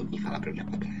trás quando alguém falar pra olhar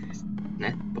pra trás,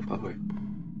 né? Por favor.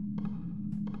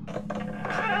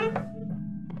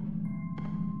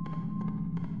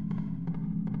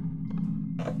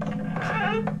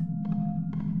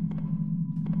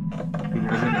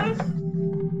 Não.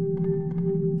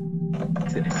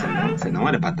 Você não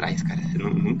olha pra trás, cara. Você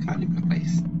nunca olha pra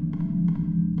trás.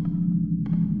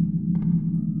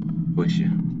 Poxa.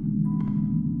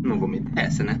 Não vou meter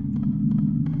essa, né?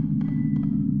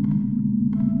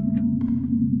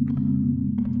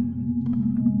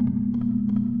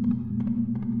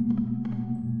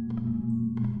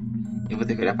 Eu vou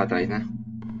ter que olhar pra trás, né?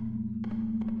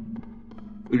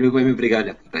 O jogo vai me obrigar a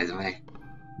olhar pra trás, vai.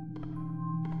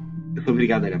 Eu sou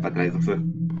obrigado a olhar pra trás, não sou?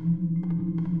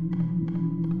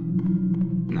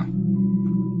 Não.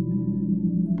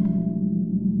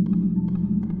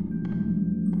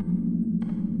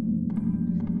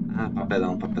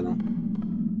 papelão.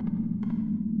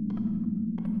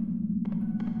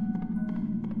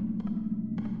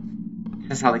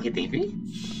 Essa sala aqui tem fim?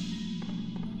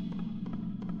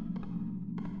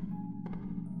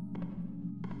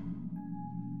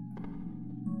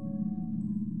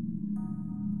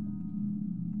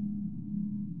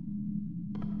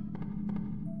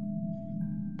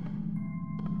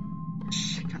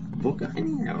 Cala a boca,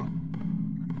 Daniel.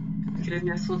 Ele queria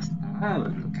me assustar,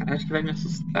 mano. O cara acha que vai me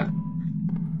assustar.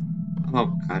 Olha lá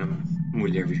o cara, mano.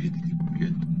 Mulher vestida de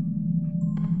preto.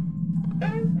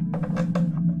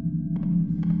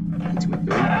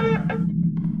 58.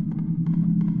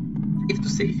 Safe do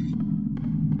safe.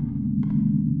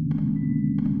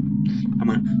 Ah,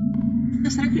 mano.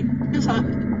 Será que eu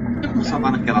vou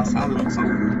salvar naquela sala? Eu não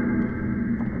salvo.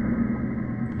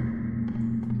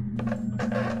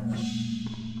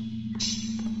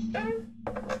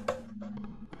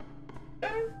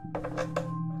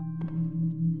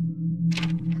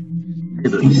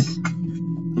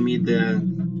 Comida.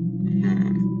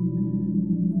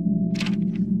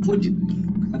 Fudido.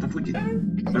 Ela tá fudida.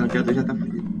 O planejador já tá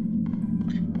fudido.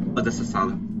 Toda essa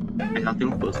sala. Mas ela tem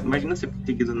um puzzle. Imagina ser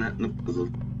perseguido no puzzle.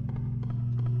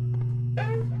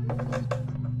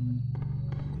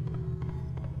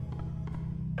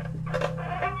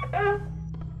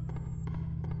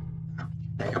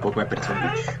 Daqui a pouco vai aparecer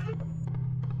um bicho.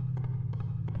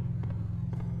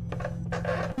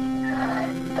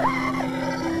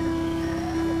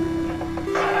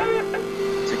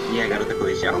 Isso aqui é a garota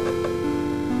colegial.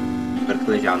 Garota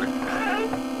colegial, né?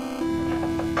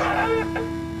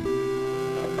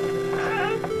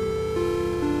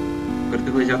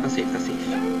 Garota colegial tá safe.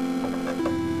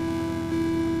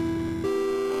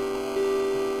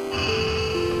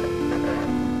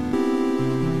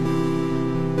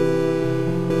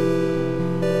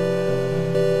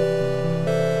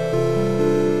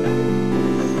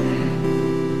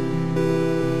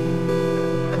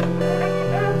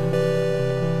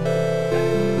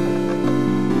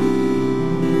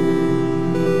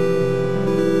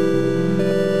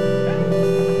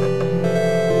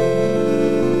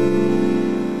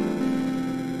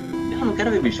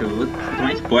 Bicho, eu vou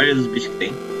tomar spoiler dos bichos que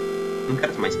tem. Não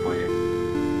quero tomar spoiler.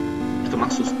 Quero tomar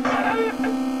susto.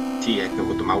 Se é que eu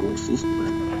vou tomar algum susto,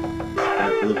 né?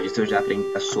 Pelo visto eu já aprendi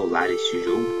a solar este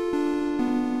jogo.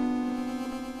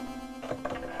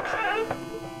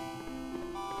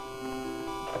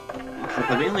 Nossa,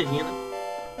 tá bem longinho, né?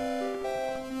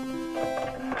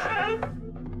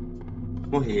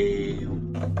 Morreu.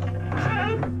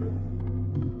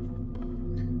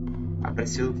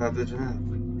 Apareceu do lado de nada.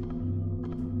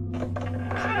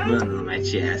 Mano, não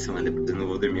mete essa, mano. Depois eu não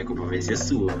vou dormir, a culpa vai ser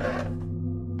sua, mano.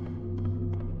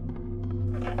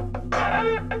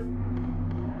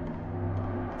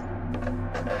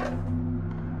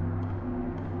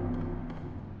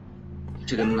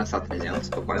 Chegando na sala 300,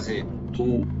 tô quase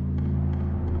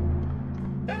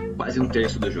um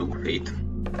terço do jogo feito.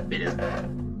 Beleza.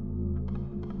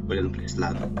 Olhando pra esse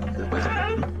lado. Depois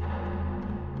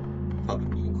falta um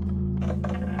pouco.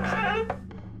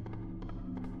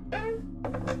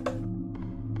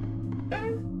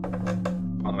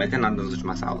 Não vai ter nada nas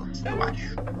últimas salas, eu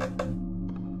acho. Tá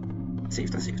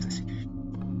safe.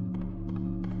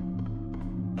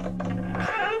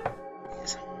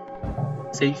 Beleza.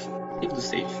 Safe do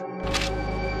safe.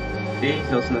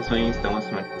 As oscilações estão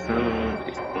acima da pressão,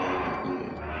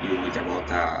 e o de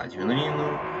volta diminuindo.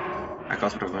 A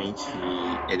causa provavelmente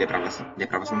é depravação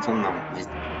não, mas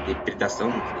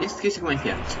depredação. Eu esqueci como é que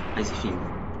é. Mas enfim.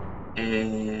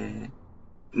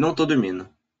 Não tô dormindo.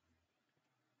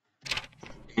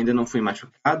 Ainda não fui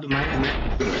machucado, mas né.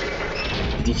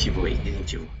 Resident Evil.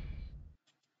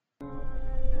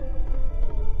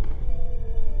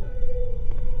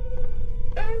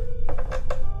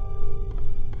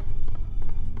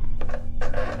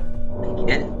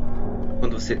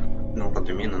 Quando você não tá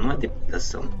dormindo, não é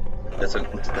depredação. Depredação é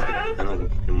quando você tá depredando algum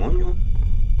demônio.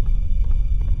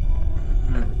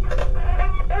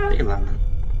 Sei lá, mano.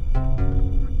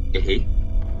 Errei.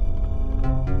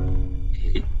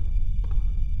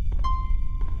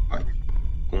 Olha.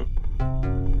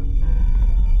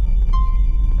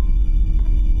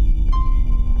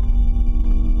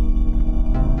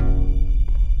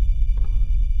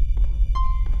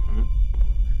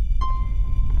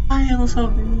 Ai, eu não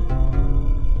salvei.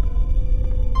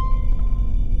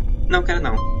 Não, quero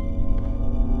não.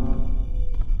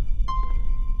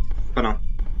 Não.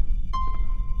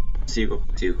 Consigo.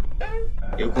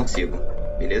 Eu consigo,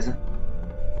 beleza?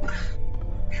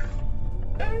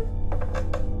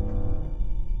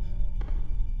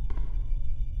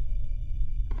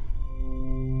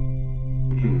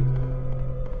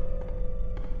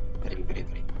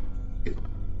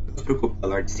 preocupa,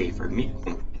 Lord Safer. Me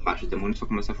conta. Relaxa, os demônios só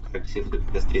começam a ficar agressivos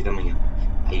depois das 3 da manhã.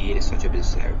 Aí eles só te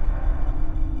observam.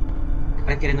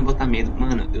 Tá querendo botar medo?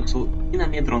 Mano, eu sou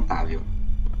inamedrontável.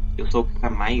 Eu sou o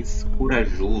cara mais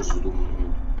corajoso do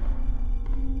mundo.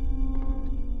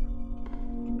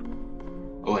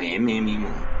 Oh, é meme,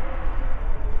 mano.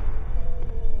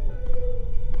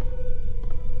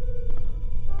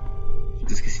 Eu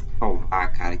esqueci de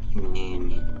salvar, cara. Que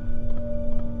meme.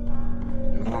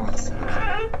 Nossa.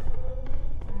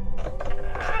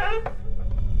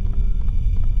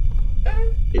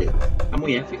 Beleza. A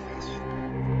mulher foi fácil.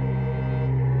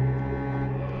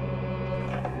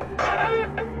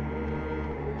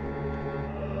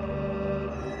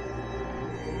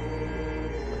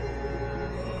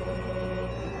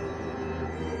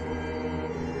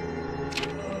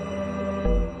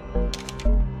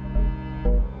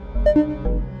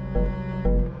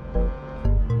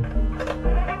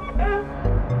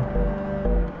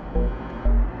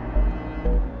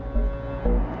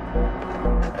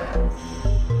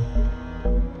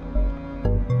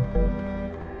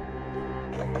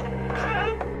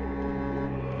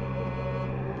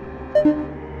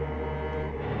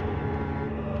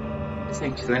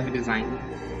 Excelente, leve design.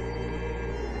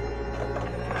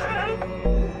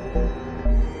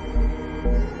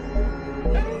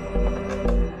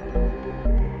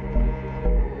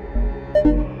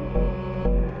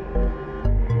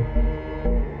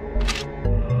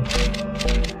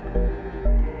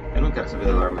 Eu não quero saber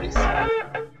da lore mais.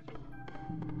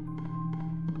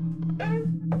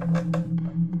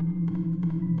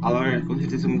 A lore, com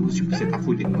certeza, é um tipo, você tá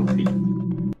fudido, meu filho.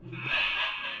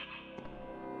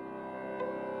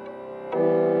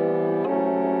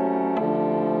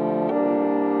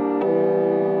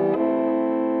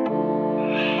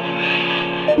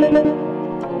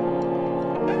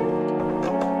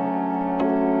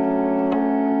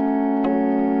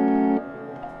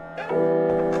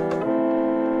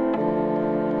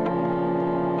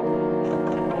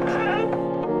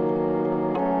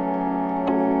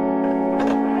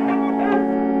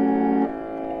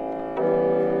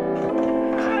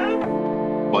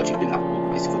 Pode filho da puta,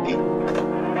 vai se fuder.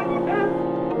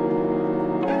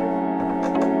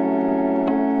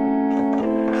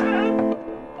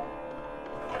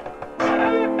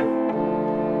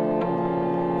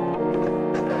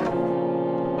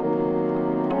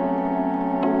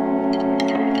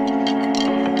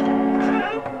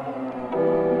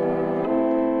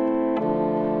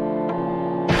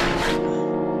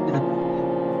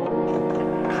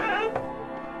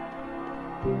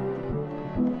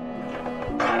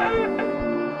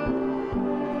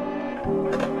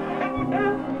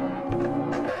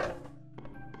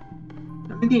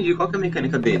 Não entendi, qual que é a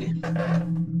mecânica dele?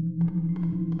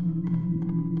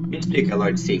 Me explica,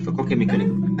 Lord Safer, qual que é a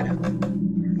mecânica do cara?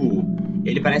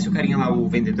 Ele parece o carinha lá, o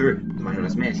vendedor do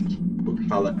Majora's Mask, o que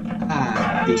fala,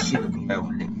 destino cruel,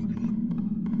 né?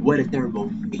 What a terrible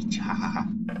fate, hahaha.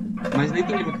 Mas não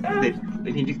entendi a mecânica dele. Eu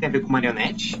entendi que tem a ver com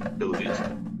marionete, pelo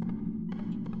visto.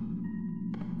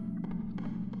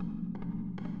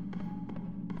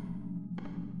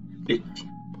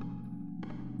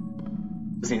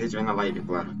 Se você ainda estiver na live,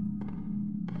 claro.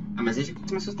 Mas a gente começa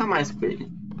a me assustar mais com ele.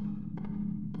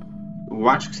 Eu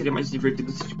acho que seria mais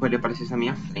divertido se tipo, ele aparecesse na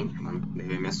minha frente, mano.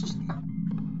 Deve me assustar.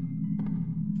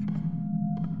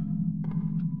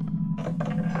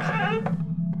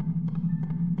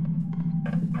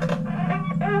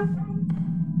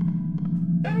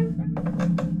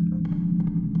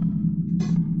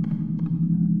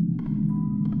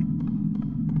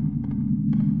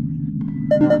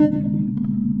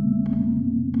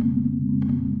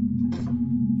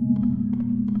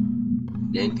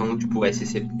 Então, tipo,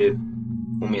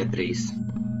 SCP-163.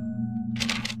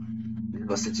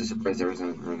 Você de surpresas.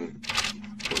 Eu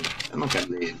não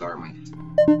quero ler lore mais.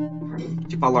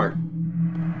 Tipo a lore.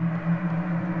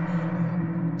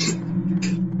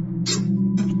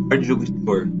 Lore de jogo de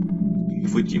terror. Me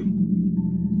fudi.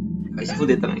 Vai se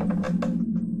fuder também.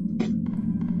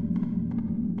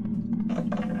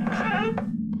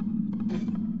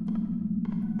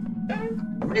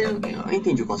 Eu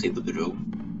entendi o conceito do jogo.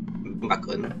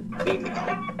 Bacana, bem legal.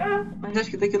 Mas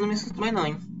acho que daqui eu não me assusto mais não,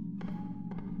 hein?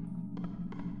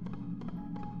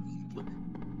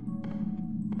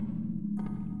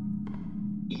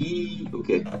 E o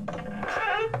quê?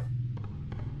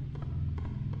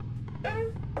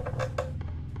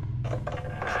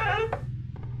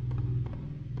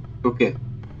 O quê?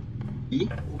 E o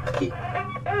quê?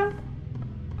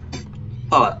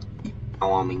 Fala, é um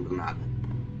homem do nada.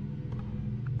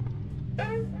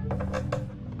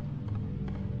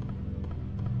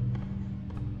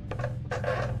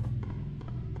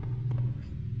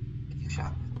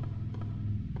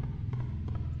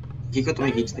 Por que eu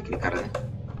tomei hit daquele cara, né?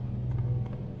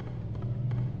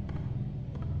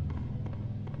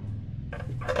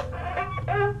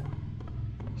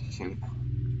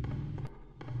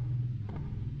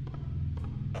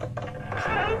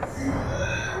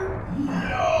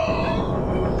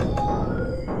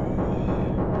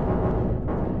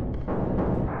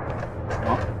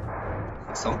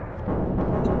 Ação.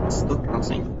 Total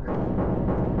sem.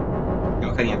 É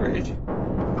uma carinha verde.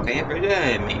 A carinha verde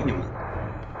é meme, mano.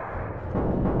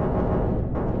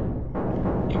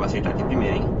 Eu vou acertar aqui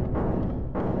primeiro, hein?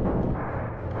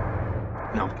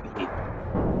 Não, errei.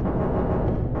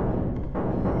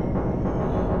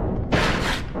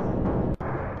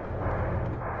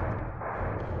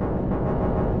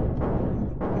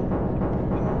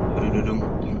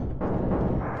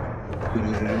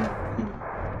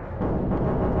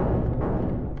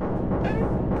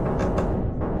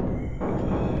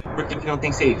 Por que não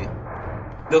tem save?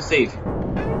 Deu save.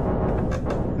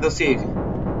 Deu save.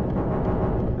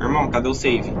 Meu irmão, cadê o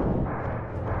save?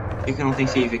 Por que não tem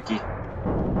save aqui?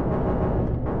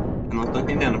 Eu não tô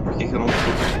entendendo por que eu não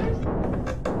tô.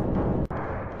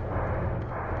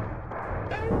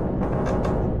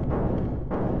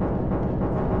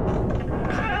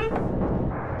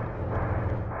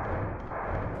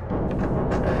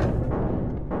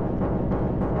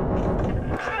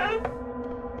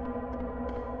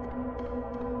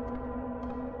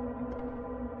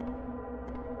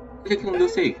 Por que não deu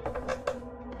save?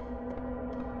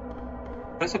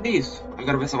 Pra saber isso.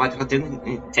 Agora vai salvar de tendo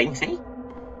 100?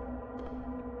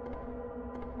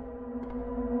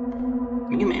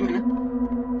 Mini meme, né?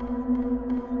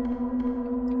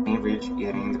 Em verde e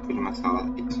ainda por uma sala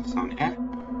de discussão. É?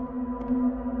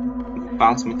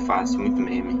 Muito fácil, muito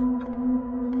meme.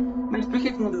 Mas por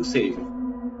que não deu save?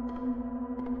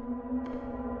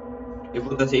 Eu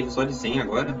vou dar save só de 100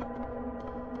 agora.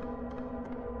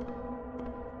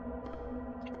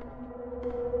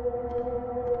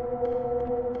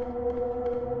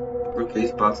 Porque o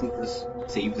espaço entre os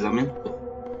saves aumentou.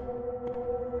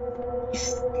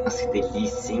 Nossa, que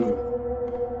delícia, hein?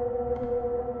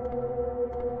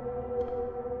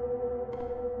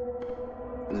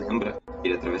 Lembra?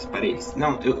 Ele atravessa paredes.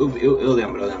 Não, eu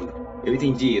lembro. Eu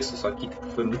entendi isso, só que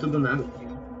foi muito do nada.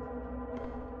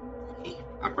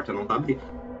 A porta não tá abrindo.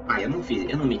 Ah, eu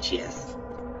não meti essa.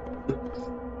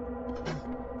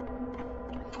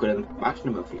 Fico olhando por baixo,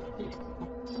 né, meu filho?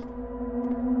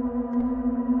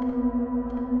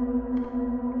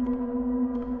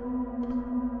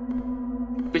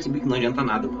 Percebi que não adianta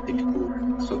nada ter, tipo,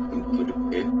 só de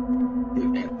correr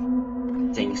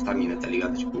sem estamina, tá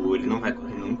ligado? Tipo, ele não vai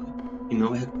correr nunca e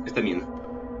não vai recuperar estamina.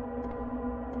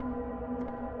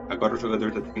 Agora o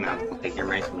jogador tá treinado, consegue ir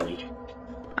mais longe.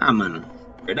 Ah, mano,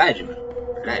 verdade,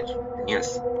 tem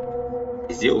essa.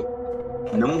 Mas eu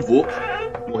não vou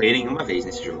morrer nenhuma vez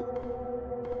nesse jogo.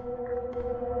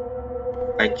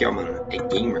 Aqui, ó, mano, é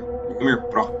gamer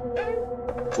pro.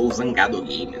 Sou zangado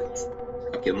gamer.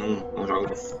 Porque eu não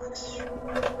jogo fácil.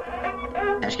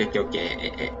 Acho que aqui é o que?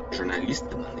 É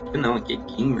jornalista, mano? Aqui não, aqui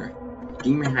é gamer.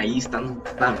 Gamer raiz, tá no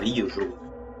navio o jogo.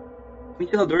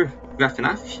 Ventilador, jogar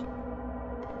FNAF?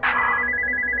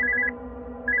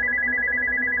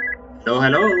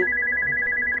 Hello?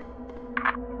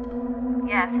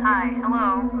 Yes, hi,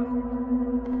 hello.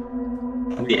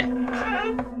 Yeah.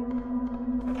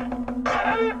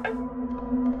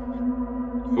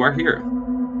 You are here.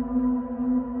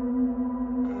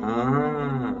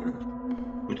 Ah,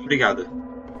 muito obrigado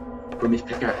por me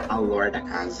explicar a lore da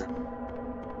casa.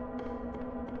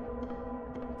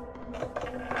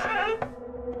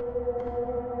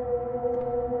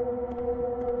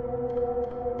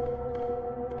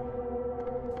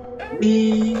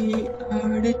 We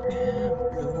are the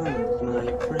champions,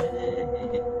 my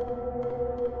friend.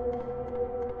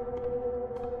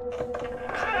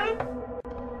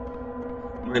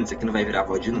 Mano, isso aqui não vai virar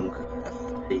VOD nunca.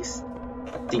 Fez.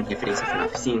 Tem referência a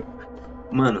FNAF 5.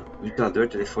 Mano, ventilador,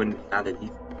 telefone, nada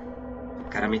ali.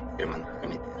 Cara meteram, mano. Cara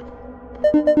meteram.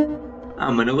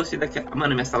 Ah, mano, eu gostei daquela.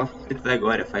 Mano, minha sala favorita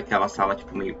agora foi aquela sala,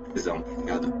 tipo, meio prisão, tá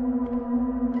ligado?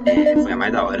 É, foi a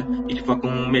mais da hora. E, tipo, com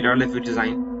o melhor level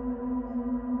design.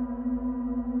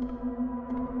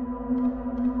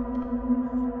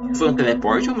 Foi um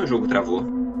teleporte ou meu jogo travou?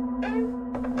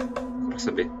 Pra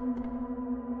saber.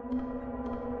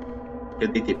 Eu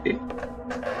dei TP?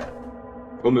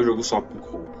 Ou meu jogo só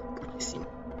bugou? Porque sim.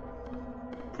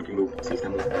 Porque meu PC está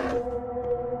montando.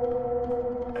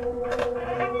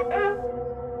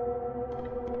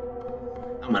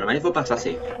 Não, mano, mas eu vou passar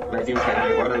safe. Vai vir um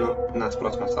carinha agora nas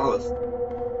próximas salas.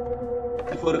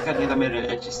 Se for o carinha da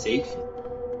Merante safe.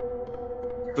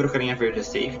 Se for o carinha verde é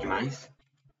safe demais.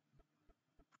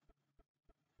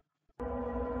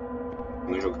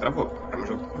 meu jogo travou. Agora meu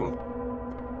jogo travou.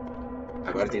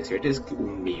 Agora eu tenho certeza que o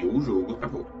meu jogo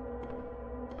travou.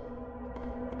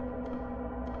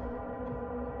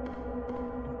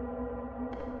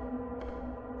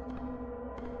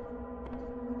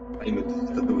 Ai meu Deus,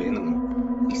 tá doendo,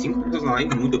 mano. Tem 5 pessoas na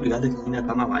live, muito obrigado a quem ainda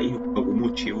tá na live por algum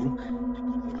motivo.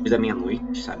 Depois da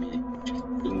meia-noite, sabe?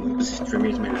 Tem muitos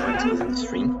streamers melhores fazendo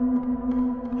stream.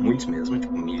 Muitos mesmo,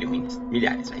 tipo milhões.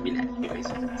 Milhares, milhões.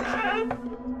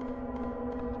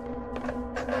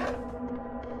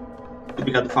 Muito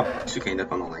obrigado, Fabrício, que ainda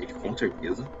tá na live, com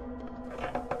certeza.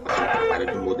 Faz um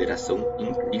trabalho de moderação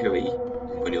incrível aí.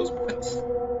 Escolher os bots.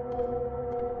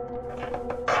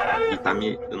 E tá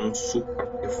me dando um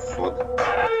super foda.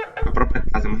 A própria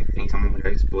casa é uma referência a uma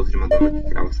mulher esposa de uma dama que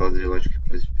criava salas de lógica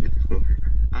para os espíritos com...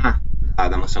 Ah,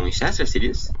 da mansão Winchester, se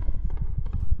diz?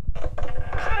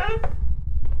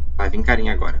 Vai vir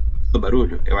carinha agora. Do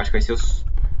barulho, eu acho que vai ser os...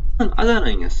 Mano, as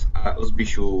aranhas. Os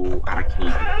bichos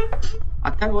aracnídeos.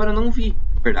 Até agora eu não vi,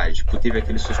 na verdade. Tipo, teve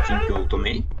aquele sustinho que eu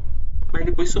tomei, mas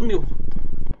depois sumiu.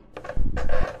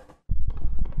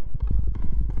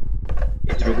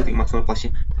 Esse jogo tem uma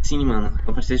sonoplastia... Sim, mano, a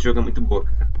sonoplastia desse jogo é muito boa,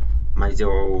 cara. Mas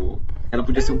ela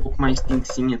podia ser um pouco mais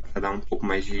tensinha pra dar um pouco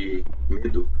mais de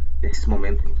medo nesses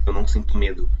momentos em que eu não sinto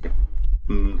medo.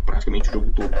 Praticamente o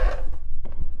jogo todo.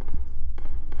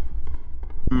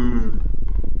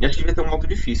 Eu acho que devia ter um modo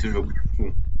difícil o jogo.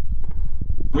 Tipo,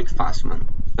 muito fácil, mano.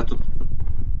 Tá tudo...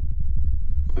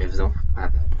 Minha visão... Ah,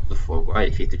 tá. Do fogo. Olha,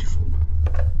 efeito de fogo.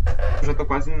 Eu já tô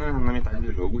quase na metade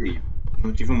do jogo e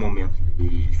não tive um momento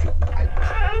de dificuldade.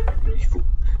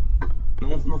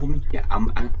 Não vou mentir. A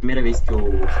primeira vez que eu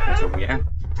conheci a mulher,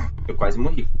 eu quase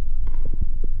morri.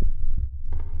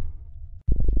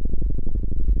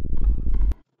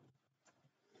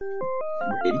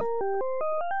 Ele.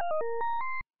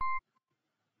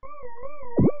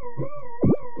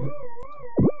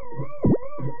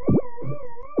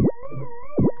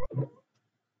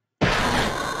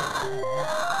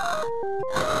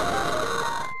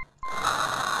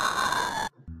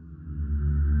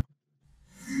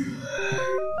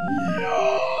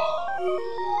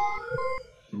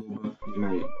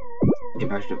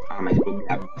 Debaixo do... Ah, mas eu vou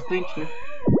brigar bastante, né?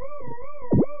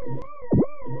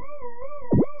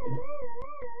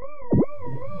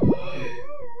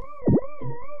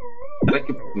 Será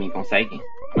que o Pac-Man consegue?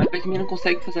 Mas o Pac-Man não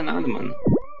consegue fazer nada, mano.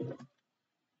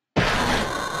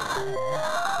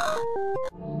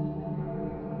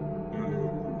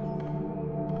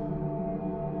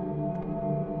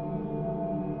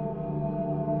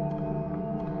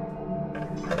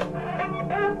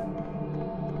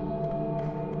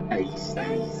 É isso.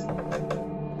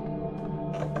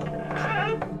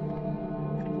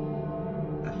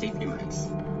 Tá safe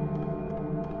demais.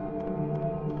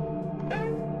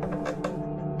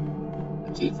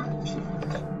 Ok, fácil.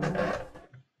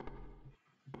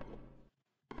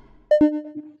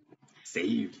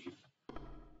 Save.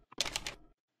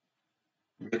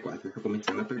 D4, eu tô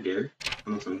começando a perder a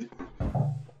noção de tempo.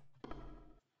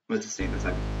 Mas você ainda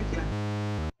sabe o que é?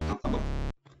 Então tá bom.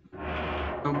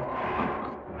 Então...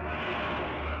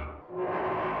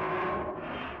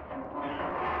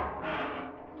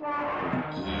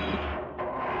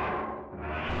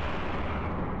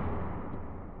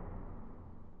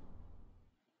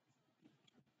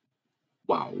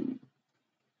 Uau!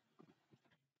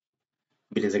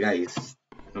 Beleza, guys.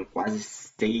 São quase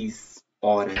 6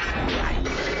 horas de live.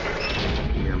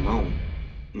 Meu irmão,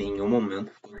 em nenhum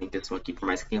momento ficou sem pessoa aqui, por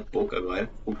mais que tenha pouco agora,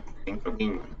 ficou sempre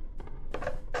alguém, mano.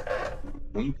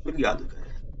 Muito obrigado,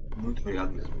 cara. Muito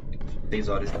obrigado mesmo. 6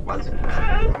 horas é quase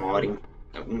 1 hora em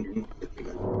algum dia, tá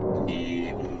ligado?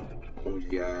 E um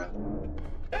dia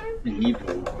livre,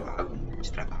 um dia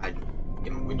de trabalho. É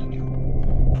muito tempo.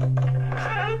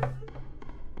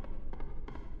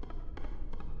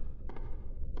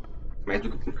 Mais do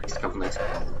que o tempo que eles ficavam na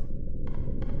escola.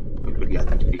 Muito obrigado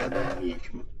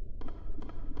mesmo.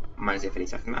 Mais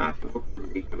referência a FNAF, eu vou pro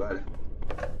direito agora.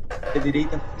 A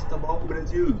direita está mal,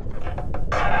 Brasil!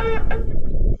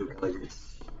 Foi o que ela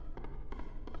disse.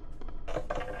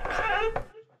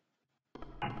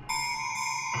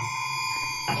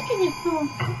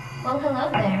 Well, hello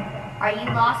there. Are you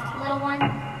lost, little one?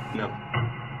 Não.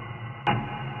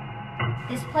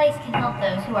 This place can help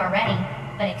those who are ready,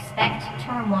 but expect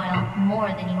turmoil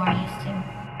more than you are used to.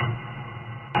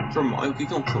 Turmoil? O que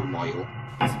é um turmoil?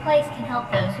 This place can help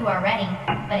those who are ready,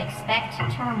 but expect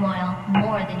turmoil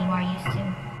more than you are used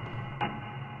to.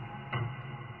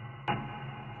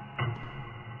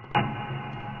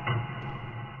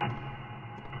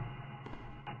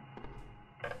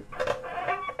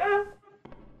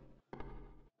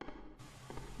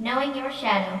 Knowing your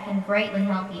shadow can greatly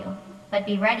help you. but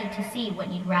be ready to see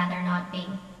what you'd rather not be.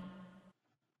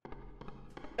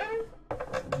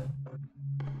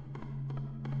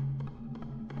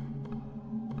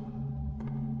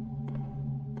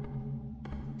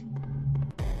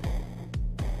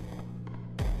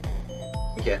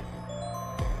 O que é?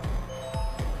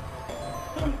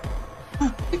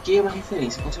 Aqui é uma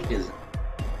referência, com certeza.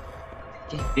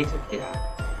 Que referência que é?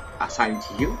 A Silent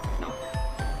Hill? Não.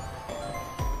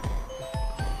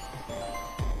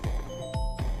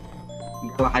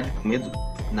 Galahad com medo?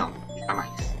 Não,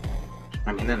 jamais.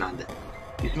 Pra mim não é nada.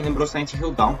 Isso me lembrou Silent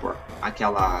Hill Downpour,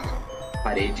 aquela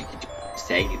parede que tipo,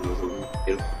 segue no jogo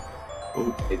inteiro.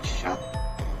 É chato.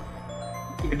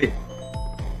 E bebê?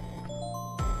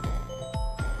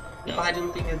 Galahad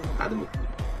não tem medo de nada, meu filho.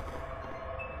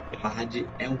 Galahad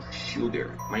é o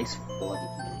shielder mais foda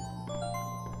do mundo.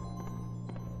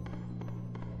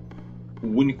 O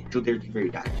único shielder de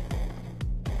verdade.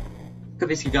 A única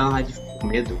vez que Galahad ficou com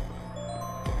medo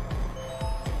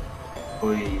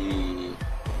foi...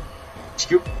 Acho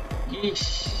que eu...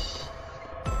 Ixi...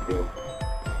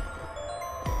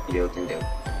 Entendeu.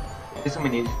 Essa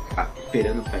mania de ficar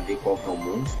esperando pra ver qual que é o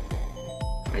monstro.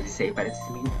 Mas esse aí parece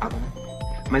ser meio brabo, né?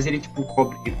 Mas ele tipo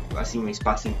cobre assim um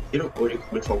espaço inteiro ou ele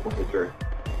cobre só o corredor?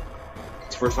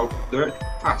 Se for só o corredor,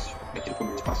 é fácil. É que ele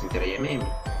cobre o espaço inteiro aí é meme.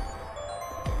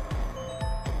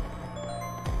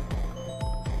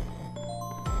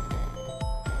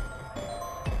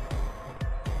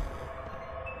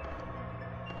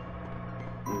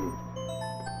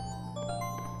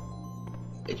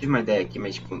 Eu tive uma ideia aqui,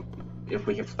 mas tipo, eu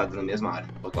fui refutado na mesma hora.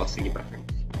 Vou só seguir pra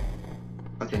frente.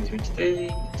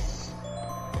 423.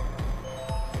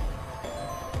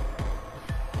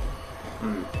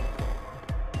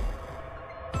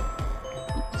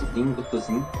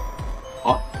 Gostosinho.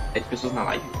 Ó, 7 pessoas na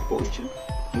live. Poxa,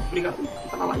 muito obrigado por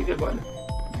estar na live agora.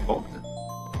 De volta.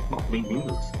 Bom,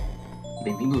 bem-vindos.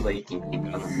 Bem-vindos aí quem tá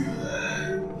entrando.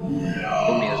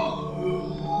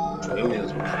 Eu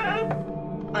mesmo.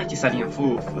 Ai, que salinha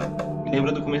fofa. Me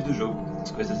lembra do começo do jogo.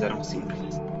 As coisas eram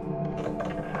simples.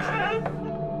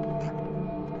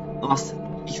 Nossa,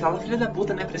 que sala filha da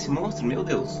puta, né, pra esse monstro? Meu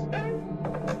Deus.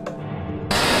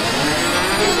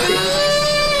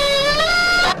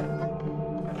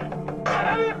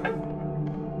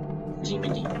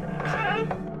 Medinho.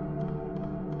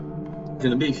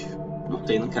 Vendo bicho? Não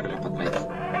tem, não quero olhar pra trás.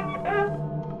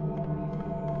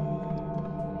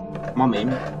 Mó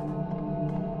meme.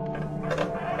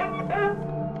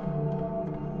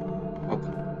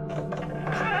 Opa.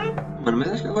 Mano, mas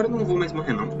acho que agora eu não vou mais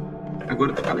morrer não.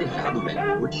 Agora eu tô calejado,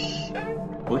 velho.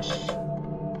 Oxi.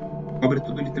 Cobre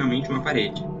tudo literalmente uma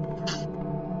parede.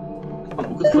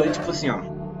 O que foi tipo assim, ó.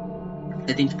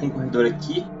 Você tem tipo um corredor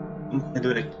aqui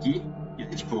e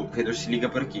tipo, o corredor se liga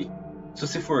por aqui. Se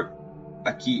você for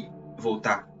aqui,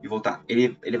 voltar,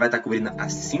 ele vai estar cobrindo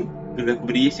assim, ele vai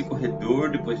cobrir esse corredor,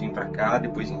 depois vir pra cá,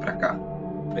 depois vir pra cá.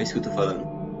 É isso que eu tô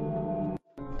falando.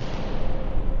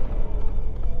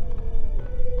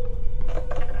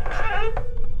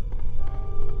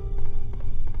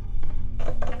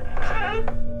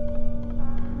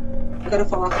 Eu quero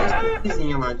falar só essa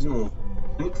coisinha lá de novo.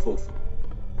 Muito fofo.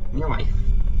 Minha waifu.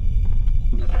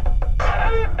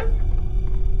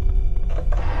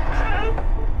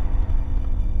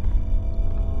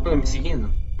 Estão me seguindo?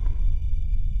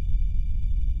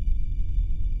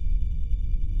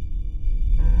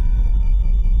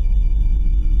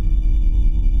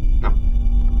 Não.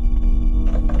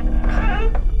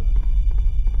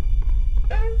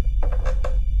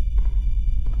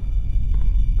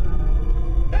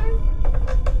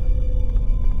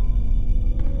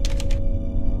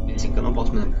 Assim que eu não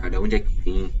posso me lembrar de onde é que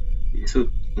vim. Isso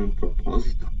tem um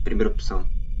propósito? Primeira opção.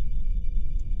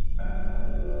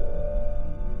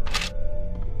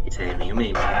 Isso aí é meio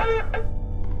meme, né?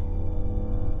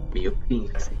 Meio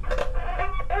pinto, assim.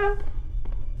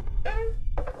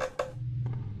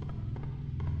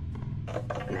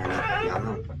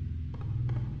 Não.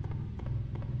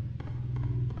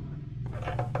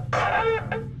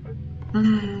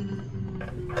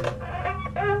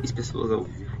 As pessoas ao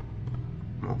vivo.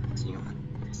 Nossa senhora,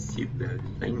 descida,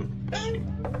 gente.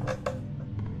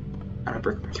 Cara,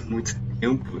 perdi muito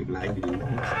tempo em live, não.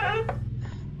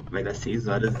 Vai dar 6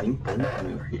 horas em ponto,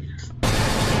 meu filho.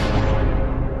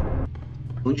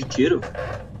 Onde tiro?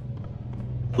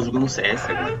 Tô jogando CS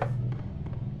agora.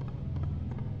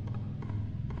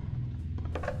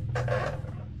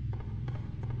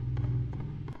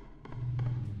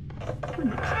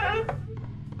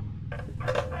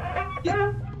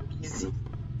 Easy.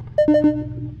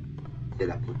 Filha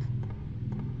da puta.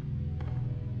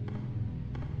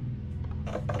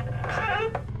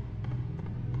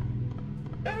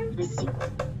 Easy.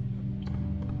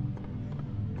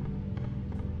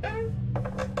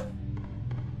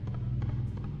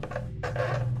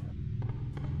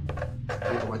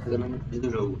 Vou tomar tudo na metade do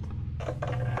jogo.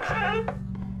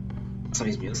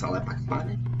 Ações minhas, sala é pra cá,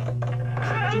 né?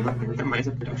 Não aguenta mais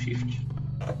apertar o shift.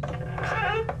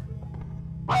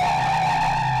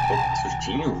 Opa,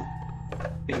 sustinho?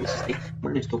 Eu me assustei.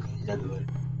 Mano, eu estou carregado agora.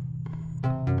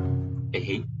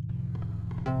 Errei.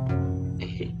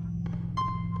 Errei.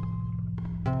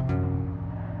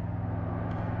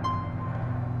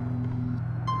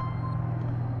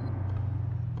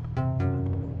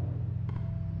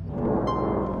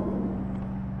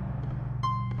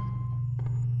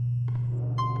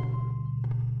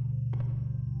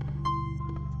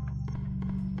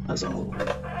 Azul.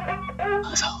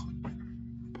 Azul.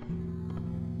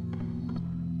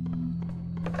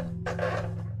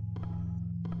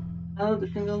 Oh, the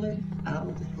single ladies.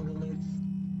 Oh, the single ladies.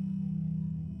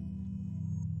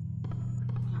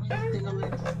 Oh, the single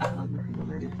ladies. Oh, the single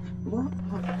ladies.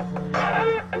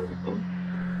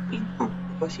 Então,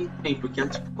 eu achei bem, porque ela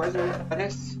tipo, quase não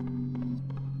aparece.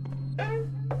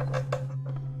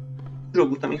 O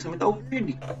jogo também só me dá o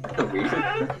verde. O verde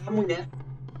é aquela mulher.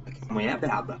 Aquela mulher é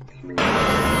braba. Aquela mulher.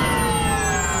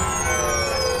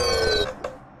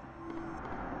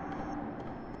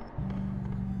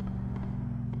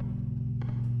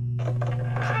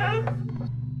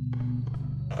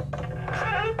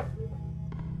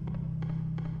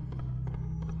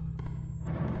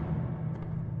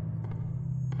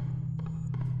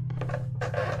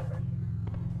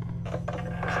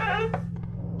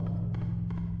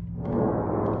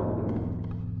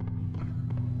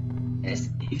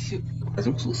 Esse foi quase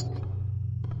um susto.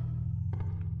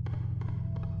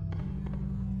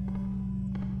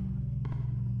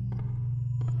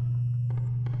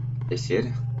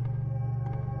 Terceira?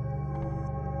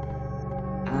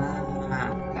 Tá.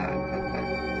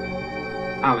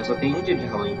 Ah, mas só tem um dia de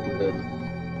Halloween por dano.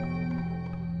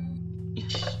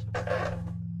 Ixi.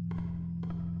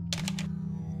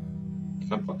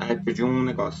 Ah, eu perdi um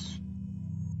negócio.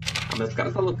 Ah, mas o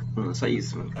cara tá louco. Não, só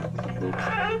isso, mano. O cara tá louco.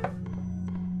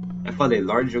 Eu falei,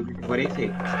 Lorde, jogo que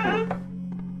 46.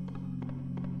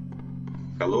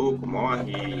 Fica louco,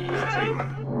 morre. É isso aí,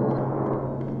 mano.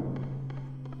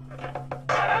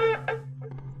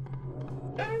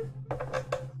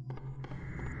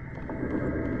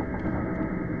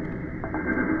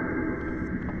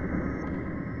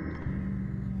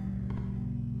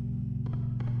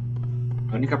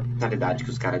 A única personalidade que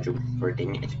os caras de jogo de terror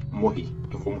têm é tipo, morrer.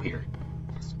 Eu vou morrer.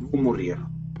 Vou morrer.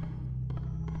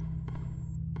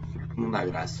 Não dá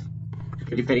graça.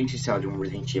 É diferente se de um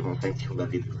Resident Evil tá em cima da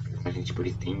vida. A gente por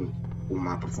isso tem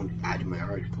uma profundidade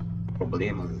maior, tipo,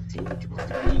 problemas assim, tipo,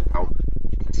 e tal.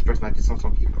 Esses personagens são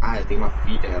que, eu tenho uma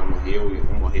filha, ela morreu e eu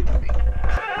vou morrer também.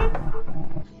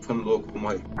 Tô ficando louco, vou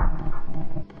morrer.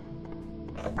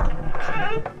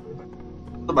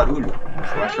 Do barulho,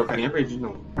 eu acho que é o carinha perdido,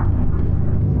 não.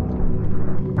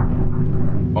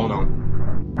 Ou não.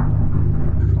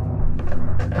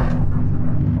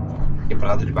 Fiquei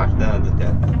parado debaixo do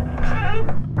teto.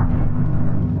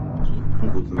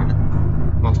 Fungo também, né?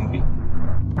 Nossa, morri.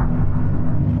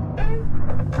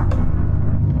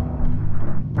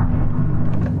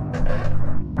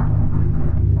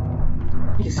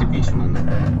 Quem é esse bicho, mano?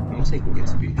 Eu não sei quem é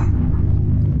esse bicho.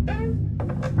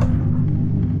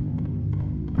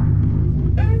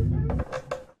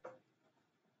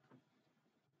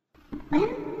 Well,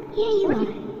 here you are,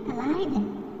 alive and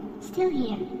still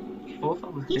here. Fofa,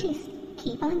 You just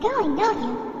keep on going, don't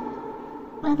you?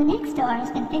 Well, the next door has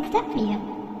been fixed up for you,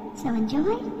 so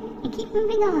enjoy and keep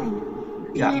moving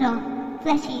on. You little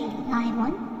fleshy live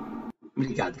one.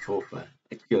 Obrigado, fofa.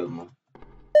 Eu te amo.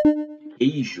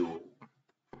 Beijo.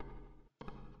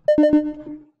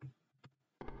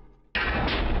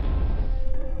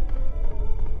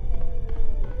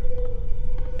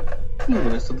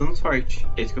 Eu estou dando sorte.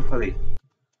 É isso que eu falei.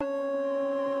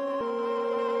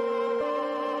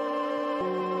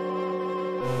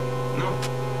 Não.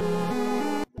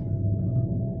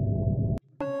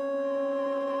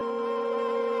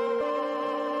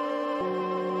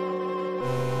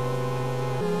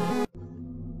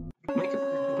 Como é que eu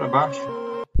vou pra baixo?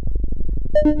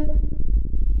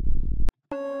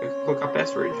 Eu vou colocar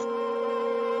password.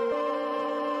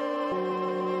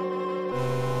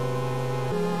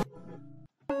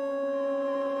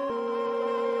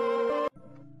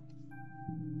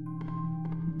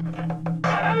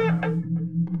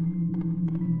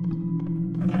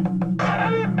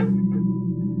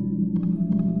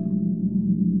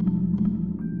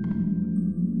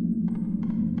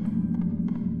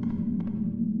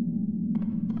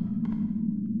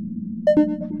 O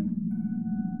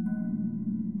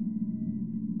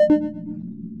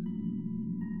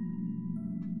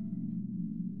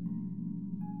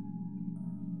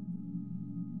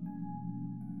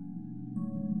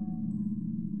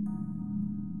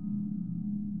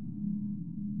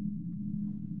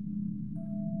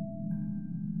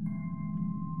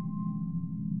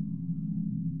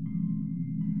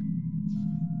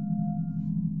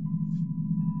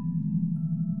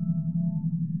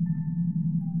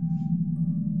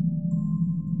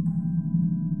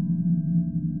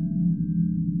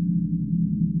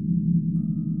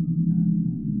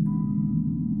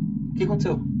que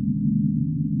aconteceu?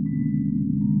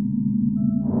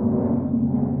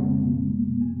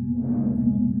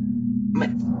 Mas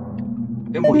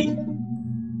eu morri?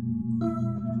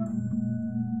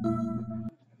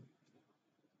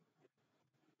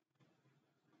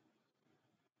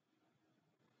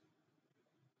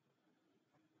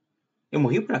 Eu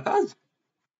morri por acaso?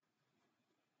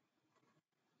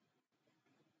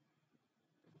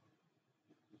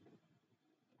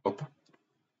 Opa.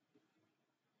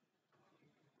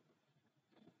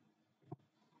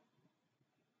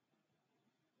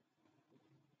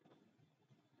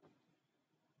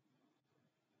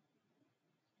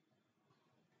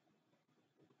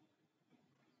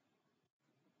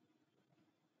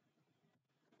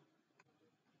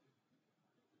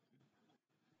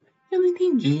 Eu não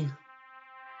entendi.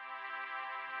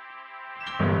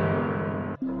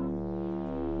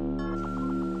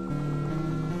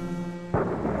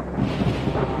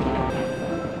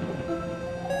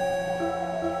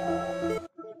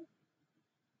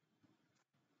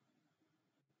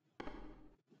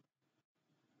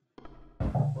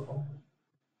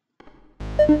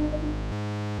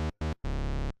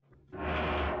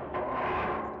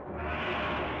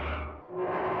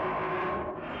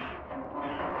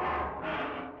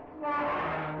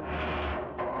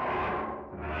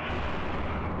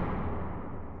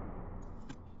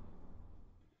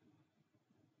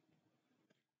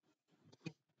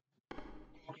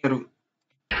 Quero.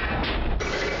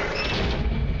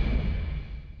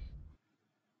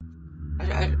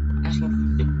 Acho que eu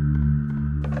entendi.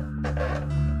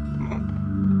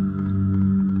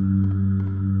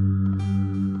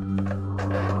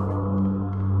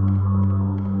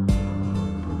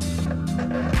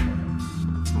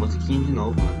 Musiquinha de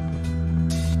novo, mano.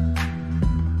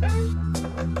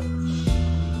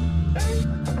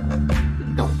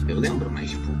 Então, eu lembro,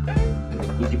 mas tipo, eu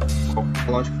não entendi qual é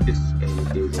a lógica disso. Eu não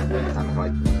entendi o jogo, ele tá naquela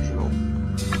de novo.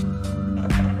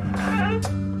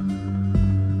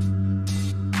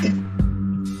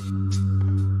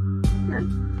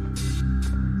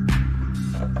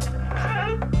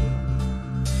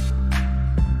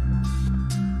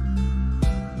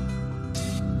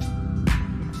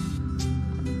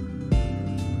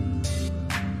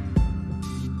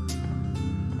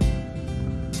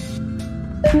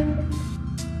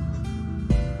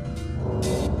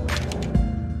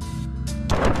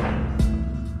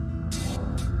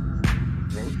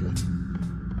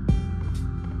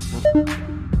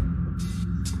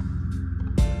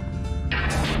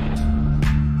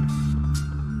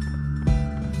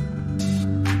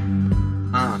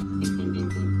 Ah, entendi.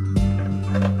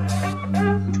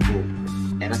 Tipo,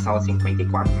 era a sala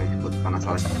 54, mas ficou só na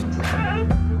sala 15.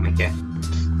 Como é que é?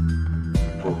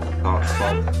 Tipo,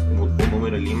 só mudou o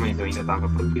número ali, mas eu ainda tava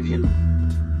progredindo.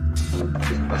 Se eu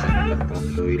passasse no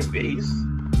ponto, eu iria ver isso.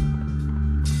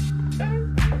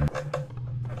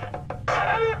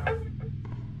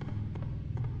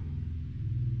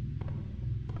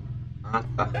 Ah,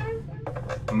 tá.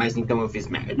 Mas então eu fiz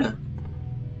merda?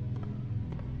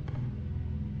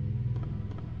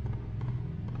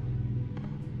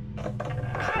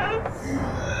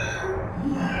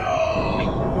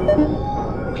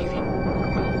 Enfim,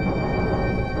 calma aí.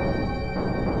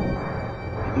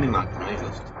 Eu me mato, não é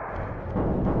justo.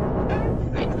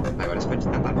 Aí, agora você pode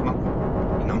tentar me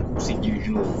matar. E não conseguir de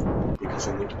novo, porque eu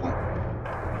sou muito bom.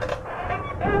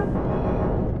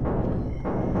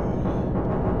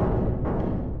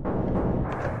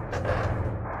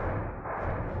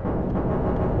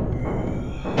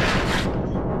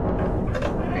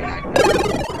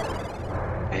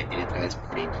 Ele traz por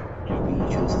dentro.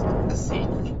 Injusto,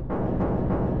 cacete.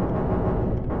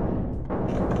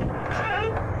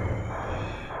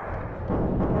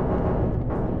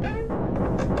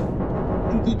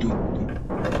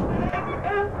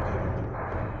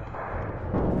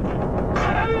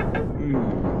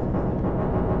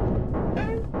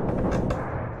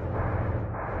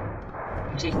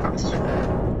 Achei fácil.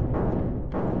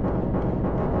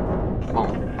 Bom,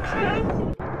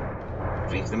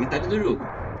 gente da metade do jogo.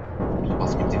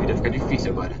 Nossa, minha vida fica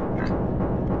difícil agora, né?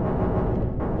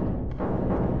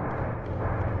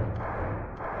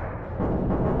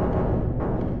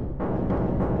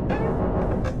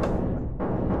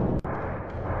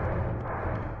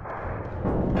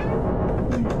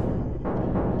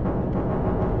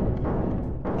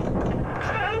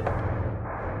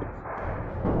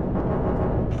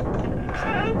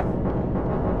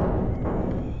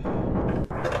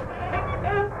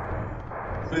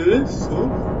 Isso.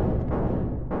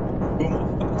 Como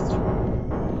fácil.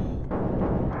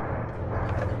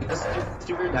 Isso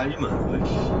de verdade, mano.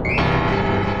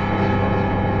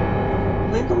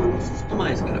 Nem tomando um susto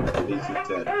mais, cara, pra ser bem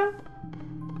sincero.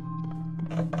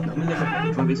 Não me lembro a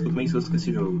última vez que eu tomei susto com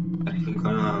esse jogo. Acho que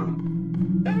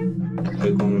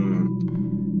foi com.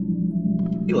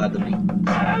 Sei lá também.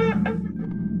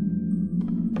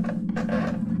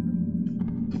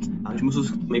 O último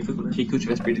susto que eu tomei foi quando eu achei que eu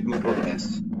tivesse perdido meu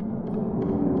progresso.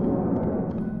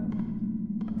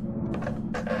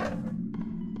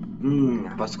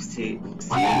 Aposto que você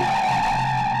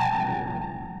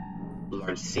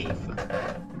Lord Seifa.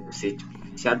 Você tipo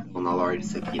viciado na Lord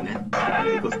isso aqui, né?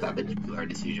 Eu gostava de Lord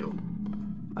desse jogo.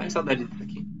 Olha a saudade disso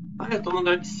aqui. Ah, eu tô no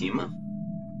andar de cima.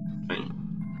 Estranho.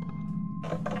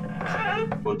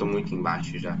 Eu tô muito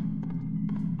embaixo já.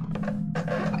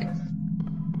 Vai.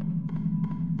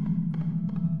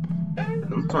 Tá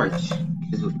dando sorte.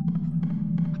 Jesus.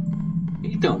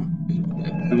 Então,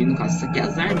 também no caso, isso aqui é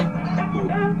azar, né?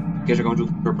 Tipo, quer jogar um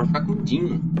jogo pra ficar com o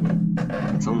Medinho.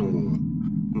 Atenção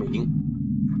no Medinho.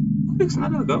 Olha que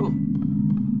cenário legal.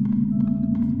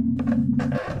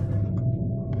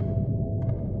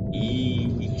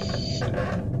 Ixi.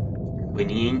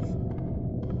 Boninho, hein?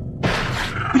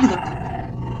 Filho da puta.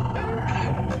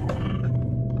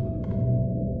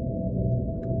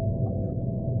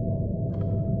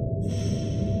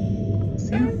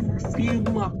 Você é filho de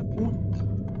uma puta.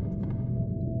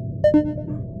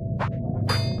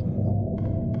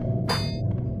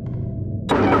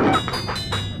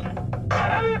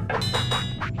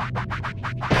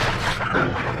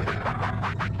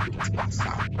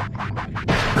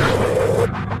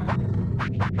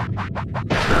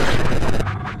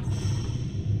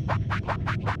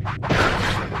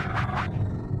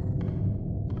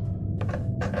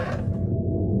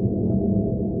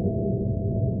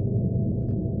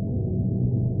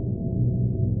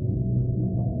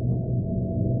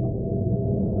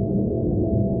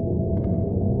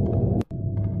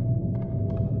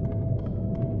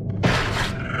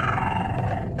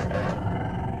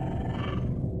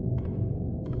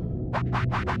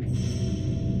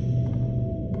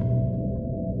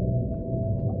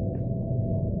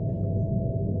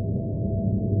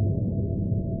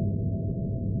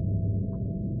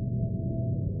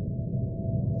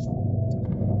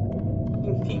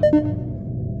 Enfim.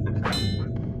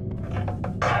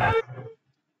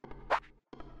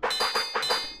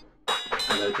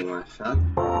 Agora eu tenho um machado.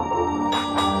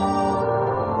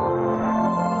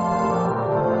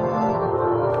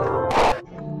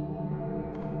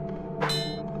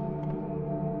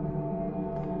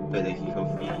 Vai daqui que eu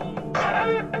fiz.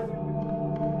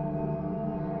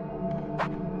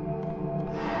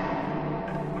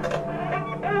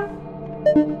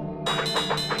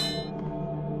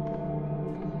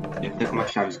 Deve ter uma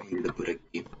chave escondida por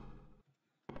aqui.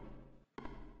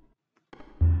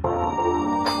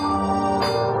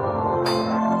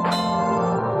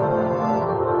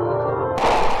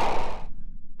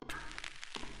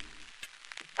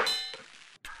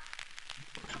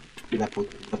 Filho da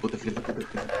puta, filho da puta, filho da puta,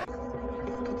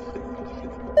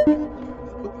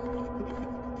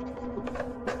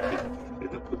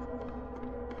 filho da puta.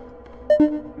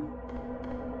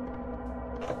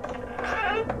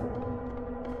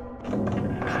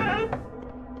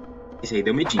 Isso aí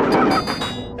deu medinho.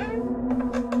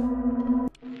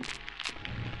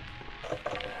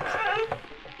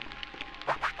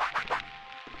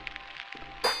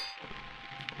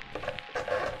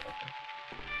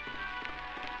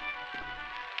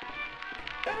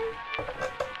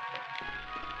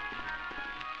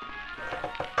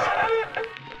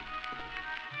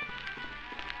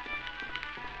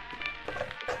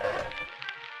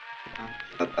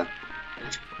 Tá.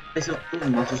 Parece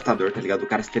um assustador, tá ligado? O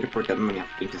cara se teleportando na minha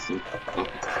frente assim.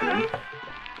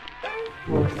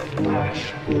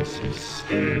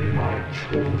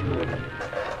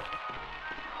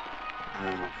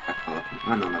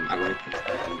 Ah, não, agora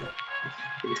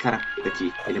esse cara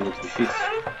daqui, ele é muito difícil.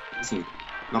 Assim,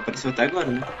 não apareceu até agora,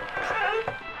 né?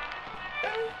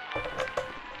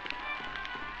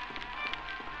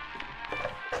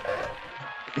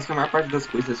 Parece que a maior parte das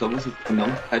coisas é só você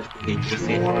não ficar de correr que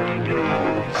você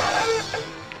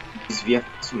desvia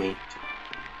facilmente.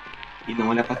 E não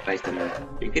olha pra trás também.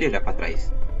 Eu queria olhar pra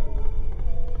trás.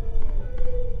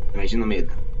 Imagina o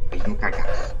medo. Imagina o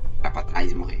cagaço. Olhar pra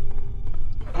trás e morrer.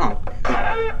 Não.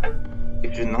 Eu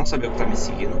prefiro não saber o que tá me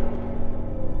seguindo.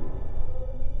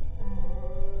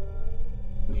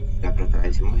 Olhar pra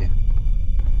trás e morrer.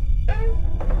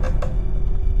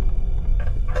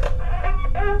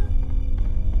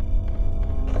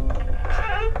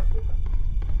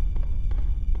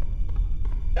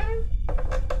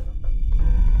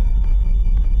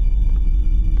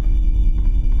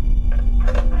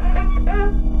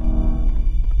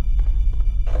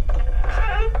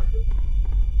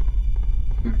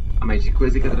 Mas de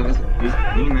coisa que atravessa o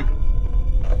caminho, né?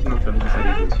 Que não atravessa a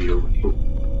parede nesse jogo.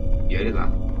 E olha lá.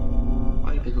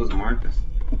 Olha pessoas mortas.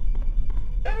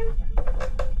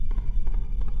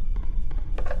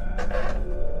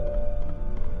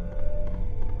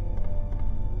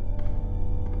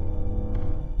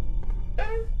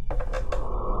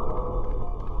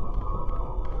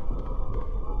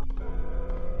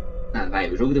 Ah,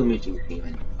 vai, o jogo deu medinho sim,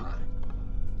 velho.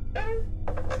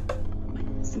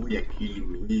 Fui aquele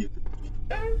medo.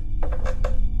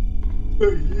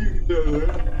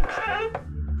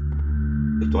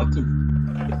 Eu tô aqui.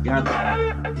 Obrigado.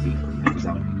 Sim, foi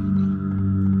bizarro.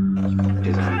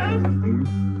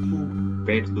 Muito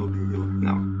perto do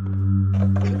final.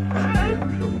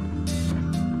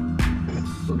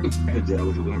 Tô bem perto de zerar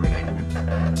o jogo, na verdade, né?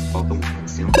 Falta um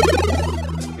cento.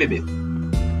 Bebê.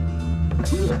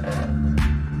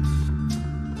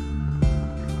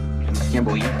 Musiquinha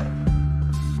boa, hein?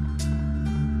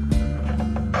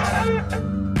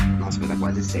 Nossa, vai dar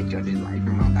quase 7 horas de live,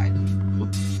 irmandade.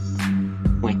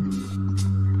 Ué.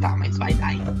 Tá, mas vai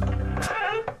dar, hein?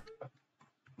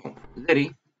 Bom,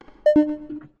 zerei.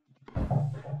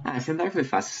 Ah, esse andar foi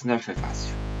fácil, esse andar foi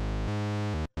fácil.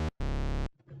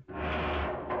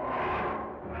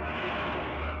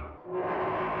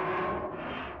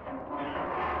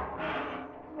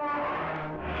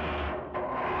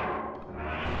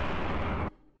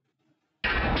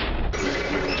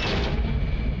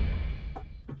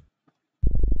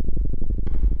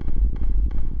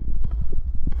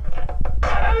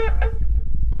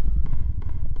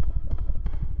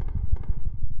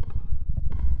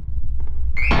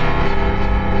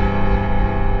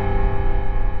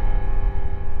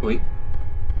 Oi?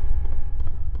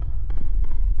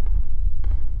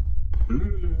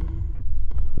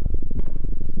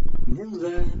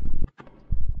 Musa.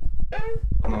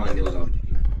 Vamos lá, Deus áudio,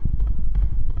 né?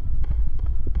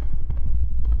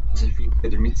 Nossa, eu fico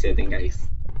querendo dormir cedo, hein, guys?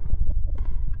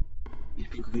 Eu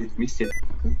fico querendo dormir cedo,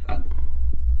 fico cansado.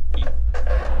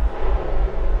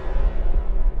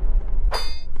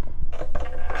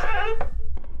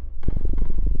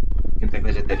 Tentar com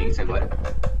a vegetariense agora.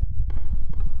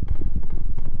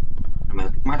 Mas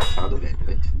eu tenho machado, velho.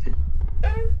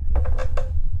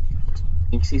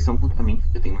 Tem que vocês são contra mim,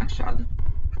 eu tenho machado.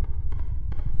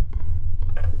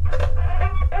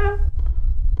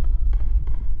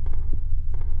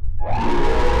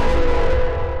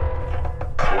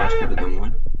 Eu acho que é do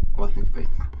demônio. Ou assim que vai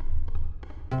estar.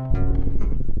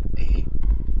 Errei.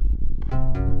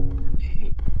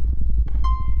 Errei.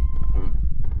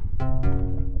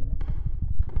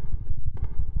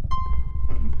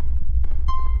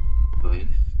 2.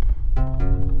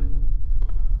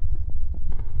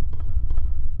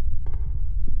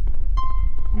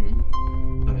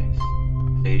 2,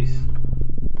 3,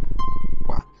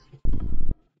 4.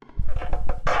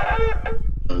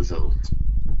 Puzzles.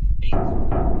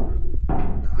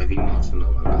 Vai vir monstro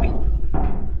novo agora, hein?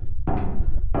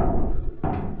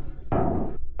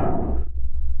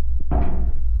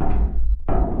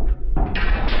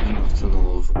 Monstro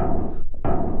novo.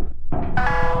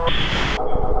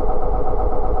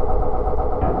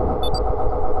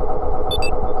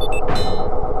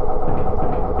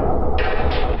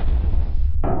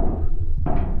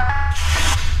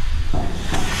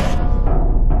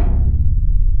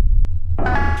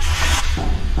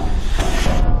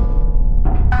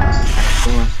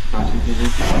 Nossa,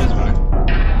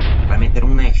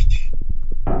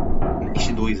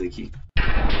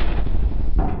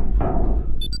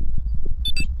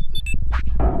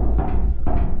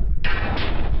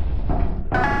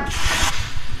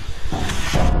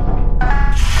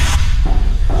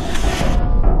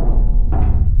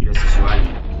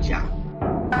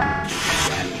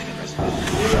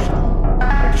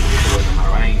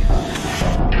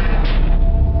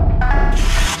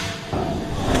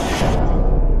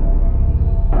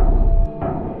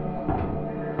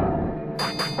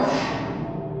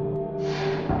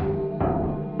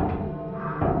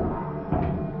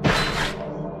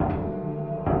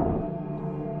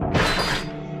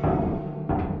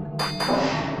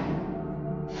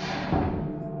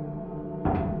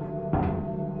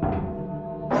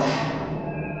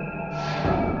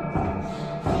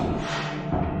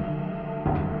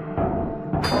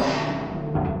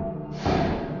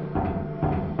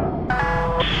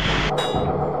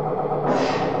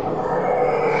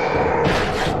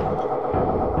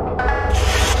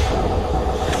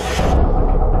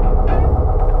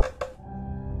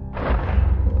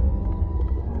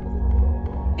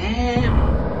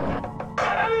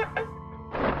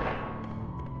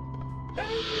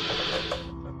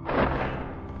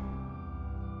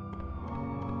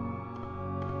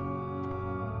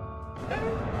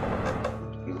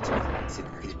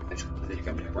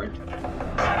 porta.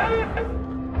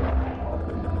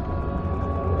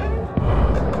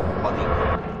 Podem.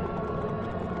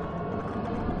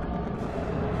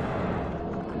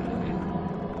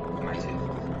 Mais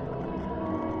vezes.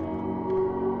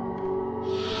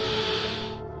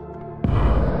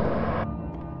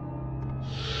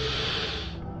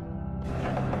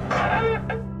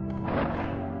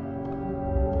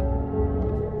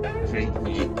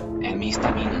 É a minha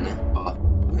estamina, né? Ó,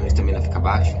 minha estamina fica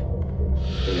baixa.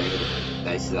 Eu lembro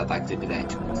dar esses ataques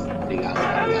epiléticos. Obrigado.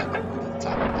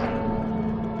 Sabe?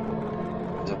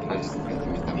 Já pra desligar a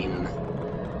minha estamina, né?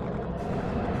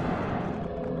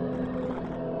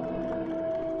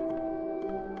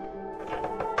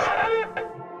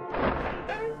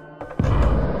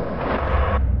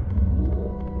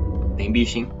 Tem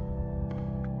bicho, hein?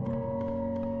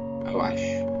 Eu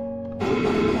acho.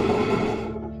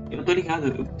 Eu tô ligado,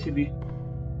 eu percebi.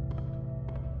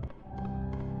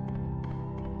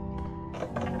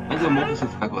 Mas eu morro se eu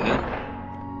ficar correndo.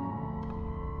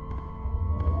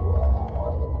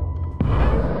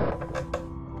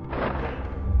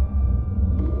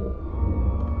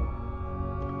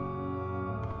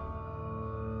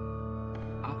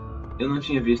 Ah, eu não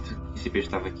tinha visto que esse peixe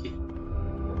estava aqui.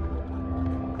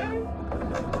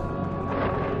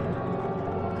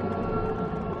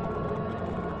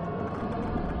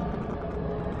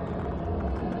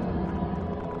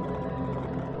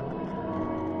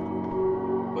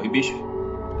 Oi, bicho.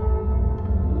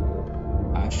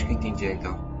 Acho que entendi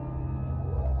então.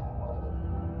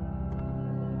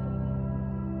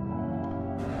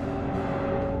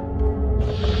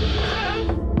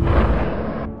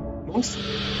 Nossa,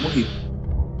 morri.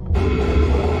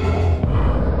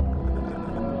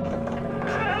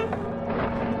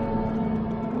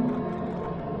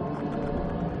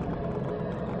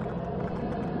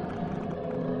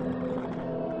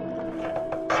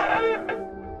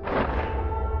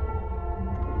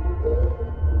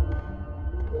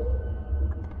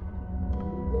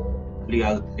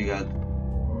 Obrigado.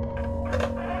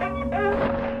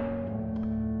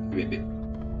 Bebê.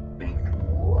 Vem cá.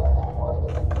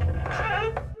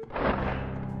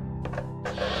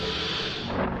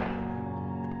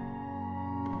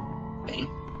 Vem.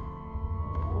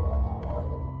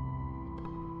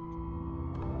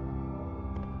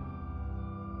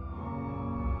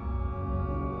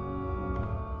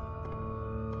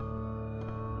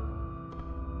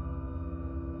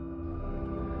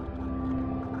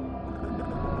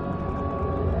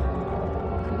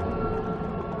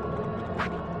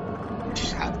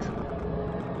 Chato.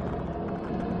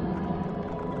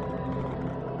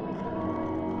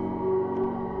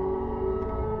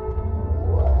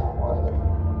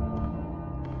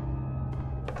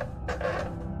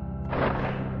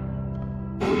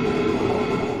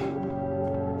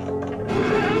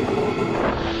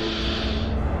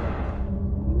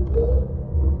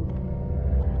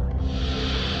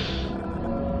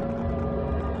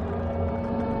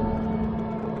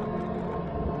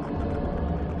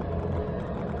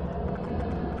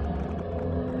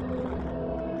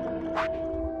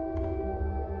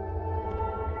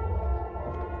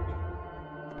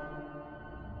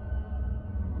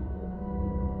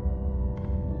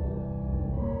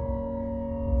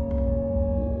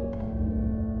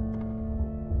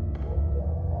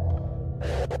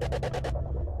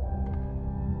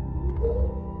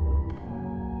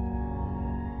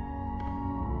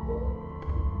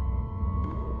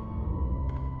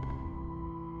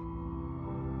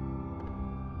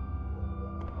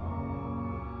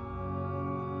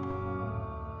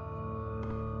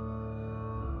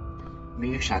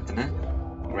 Meio chato, né?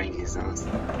 Renaissance.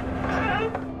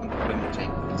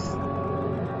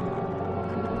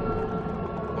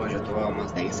 Pô, já tô há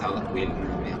umas 10 aulas com ele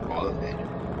na minha cola, velho.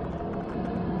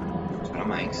 Para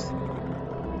mais.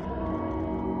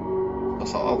 Tô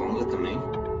só a longa também.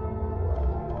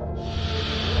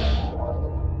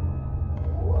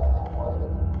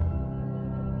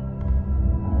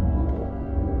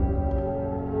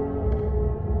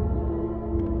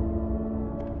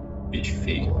 Bicho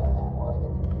feio.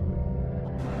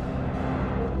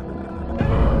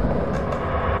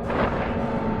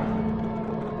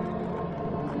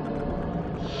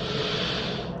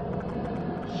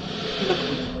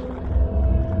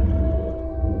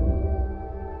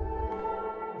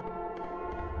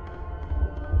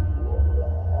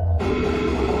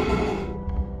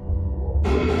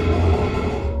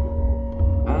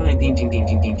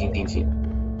 Entendi.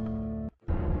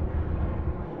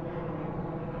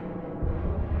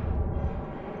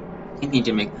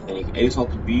 Entendi a mecânica. Aí eu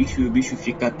solto o bicho e o bicho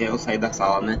fica até eu sair da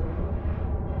sala, né?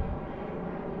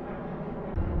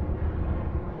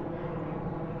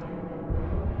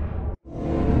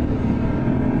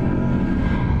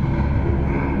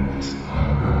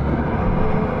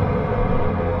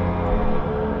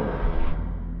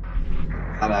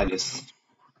 histórias.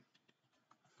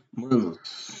 Mano,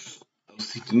 é o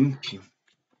seguinte.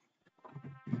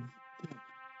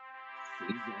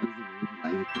 6 horas e meia de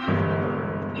live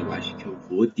quase. Eu acho que eu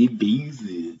vou de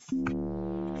bases.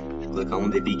 Vou colocar um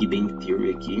The Big Bang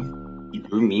Theory aqui e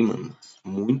dormir, mano.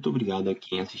 Muito obrigado a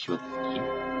quem assistiu até aqui.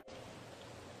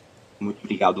 Muito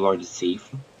obrigado, Lord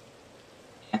Safe.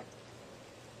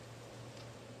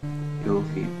 Eu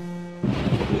vi.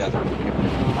 Muito obrigado por ter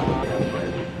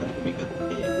acompanhado comigo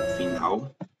até o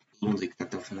final. Vamos dizer que tá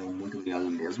até o final. Muito obrigado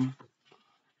mesmo.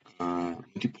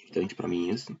 Muito importante pra mim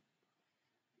isso.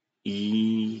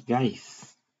 E,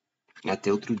 guys,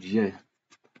 até outro dia.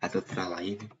 Até outra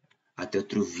live. Até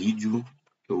outro vídeo.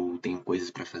 Eu tenho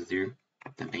coisas pra fazer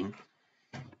também.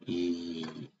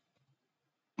 E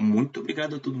muito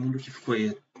obrigado a todo mundo que ficou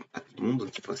aí. A todo mundo,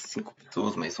 tipo, 5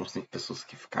 pessoas, mas são 5 pessoas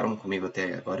que ficaram comigo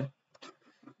até agora.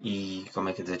 E como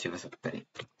é que desativa essa? Pera aí.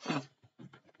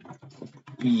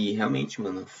 E realmente,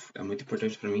 mano, é muito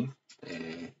importante pra mim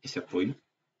esse apoio.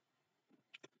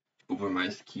 Por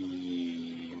mais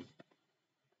que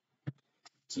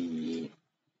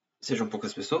sejam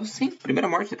poucas pessoas, sim, primeira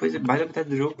morte, depois baixa a metade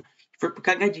do jogo. Foi por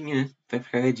cagadinha, né? Foi por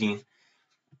cagadinha.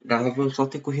 Dava pra eu só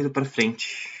ter corrido pra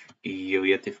frente e eu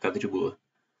ia ter ficado de boa.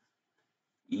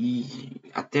 E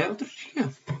até outro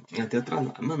dia. Até outra.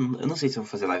 Mano, eu não sei se eu vou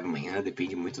fazer live amanhã,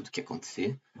 depende muito do que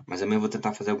acontecer. Mas amanhã eu vou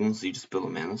tentar fazer alguns vídeos pelo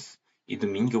menos. E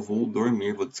domingo eu vou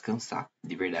dormir, vou descansar,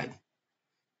 de verdade.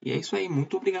 E é isso aí,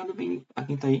 muito obrigado a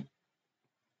quem tá aí.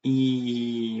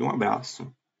 E um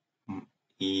abraço.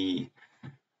 E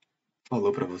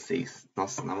falou pra vocês.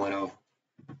 Nossa, na moral,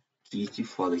 que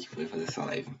foda que foi fazer essa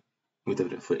live. Muito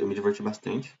obrigado. Eu me diverti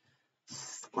bastante.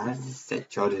 Quase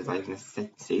 7 horas de live, né?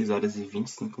 6 horas e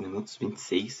 25 minutos,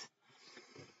 26.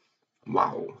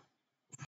 Uau!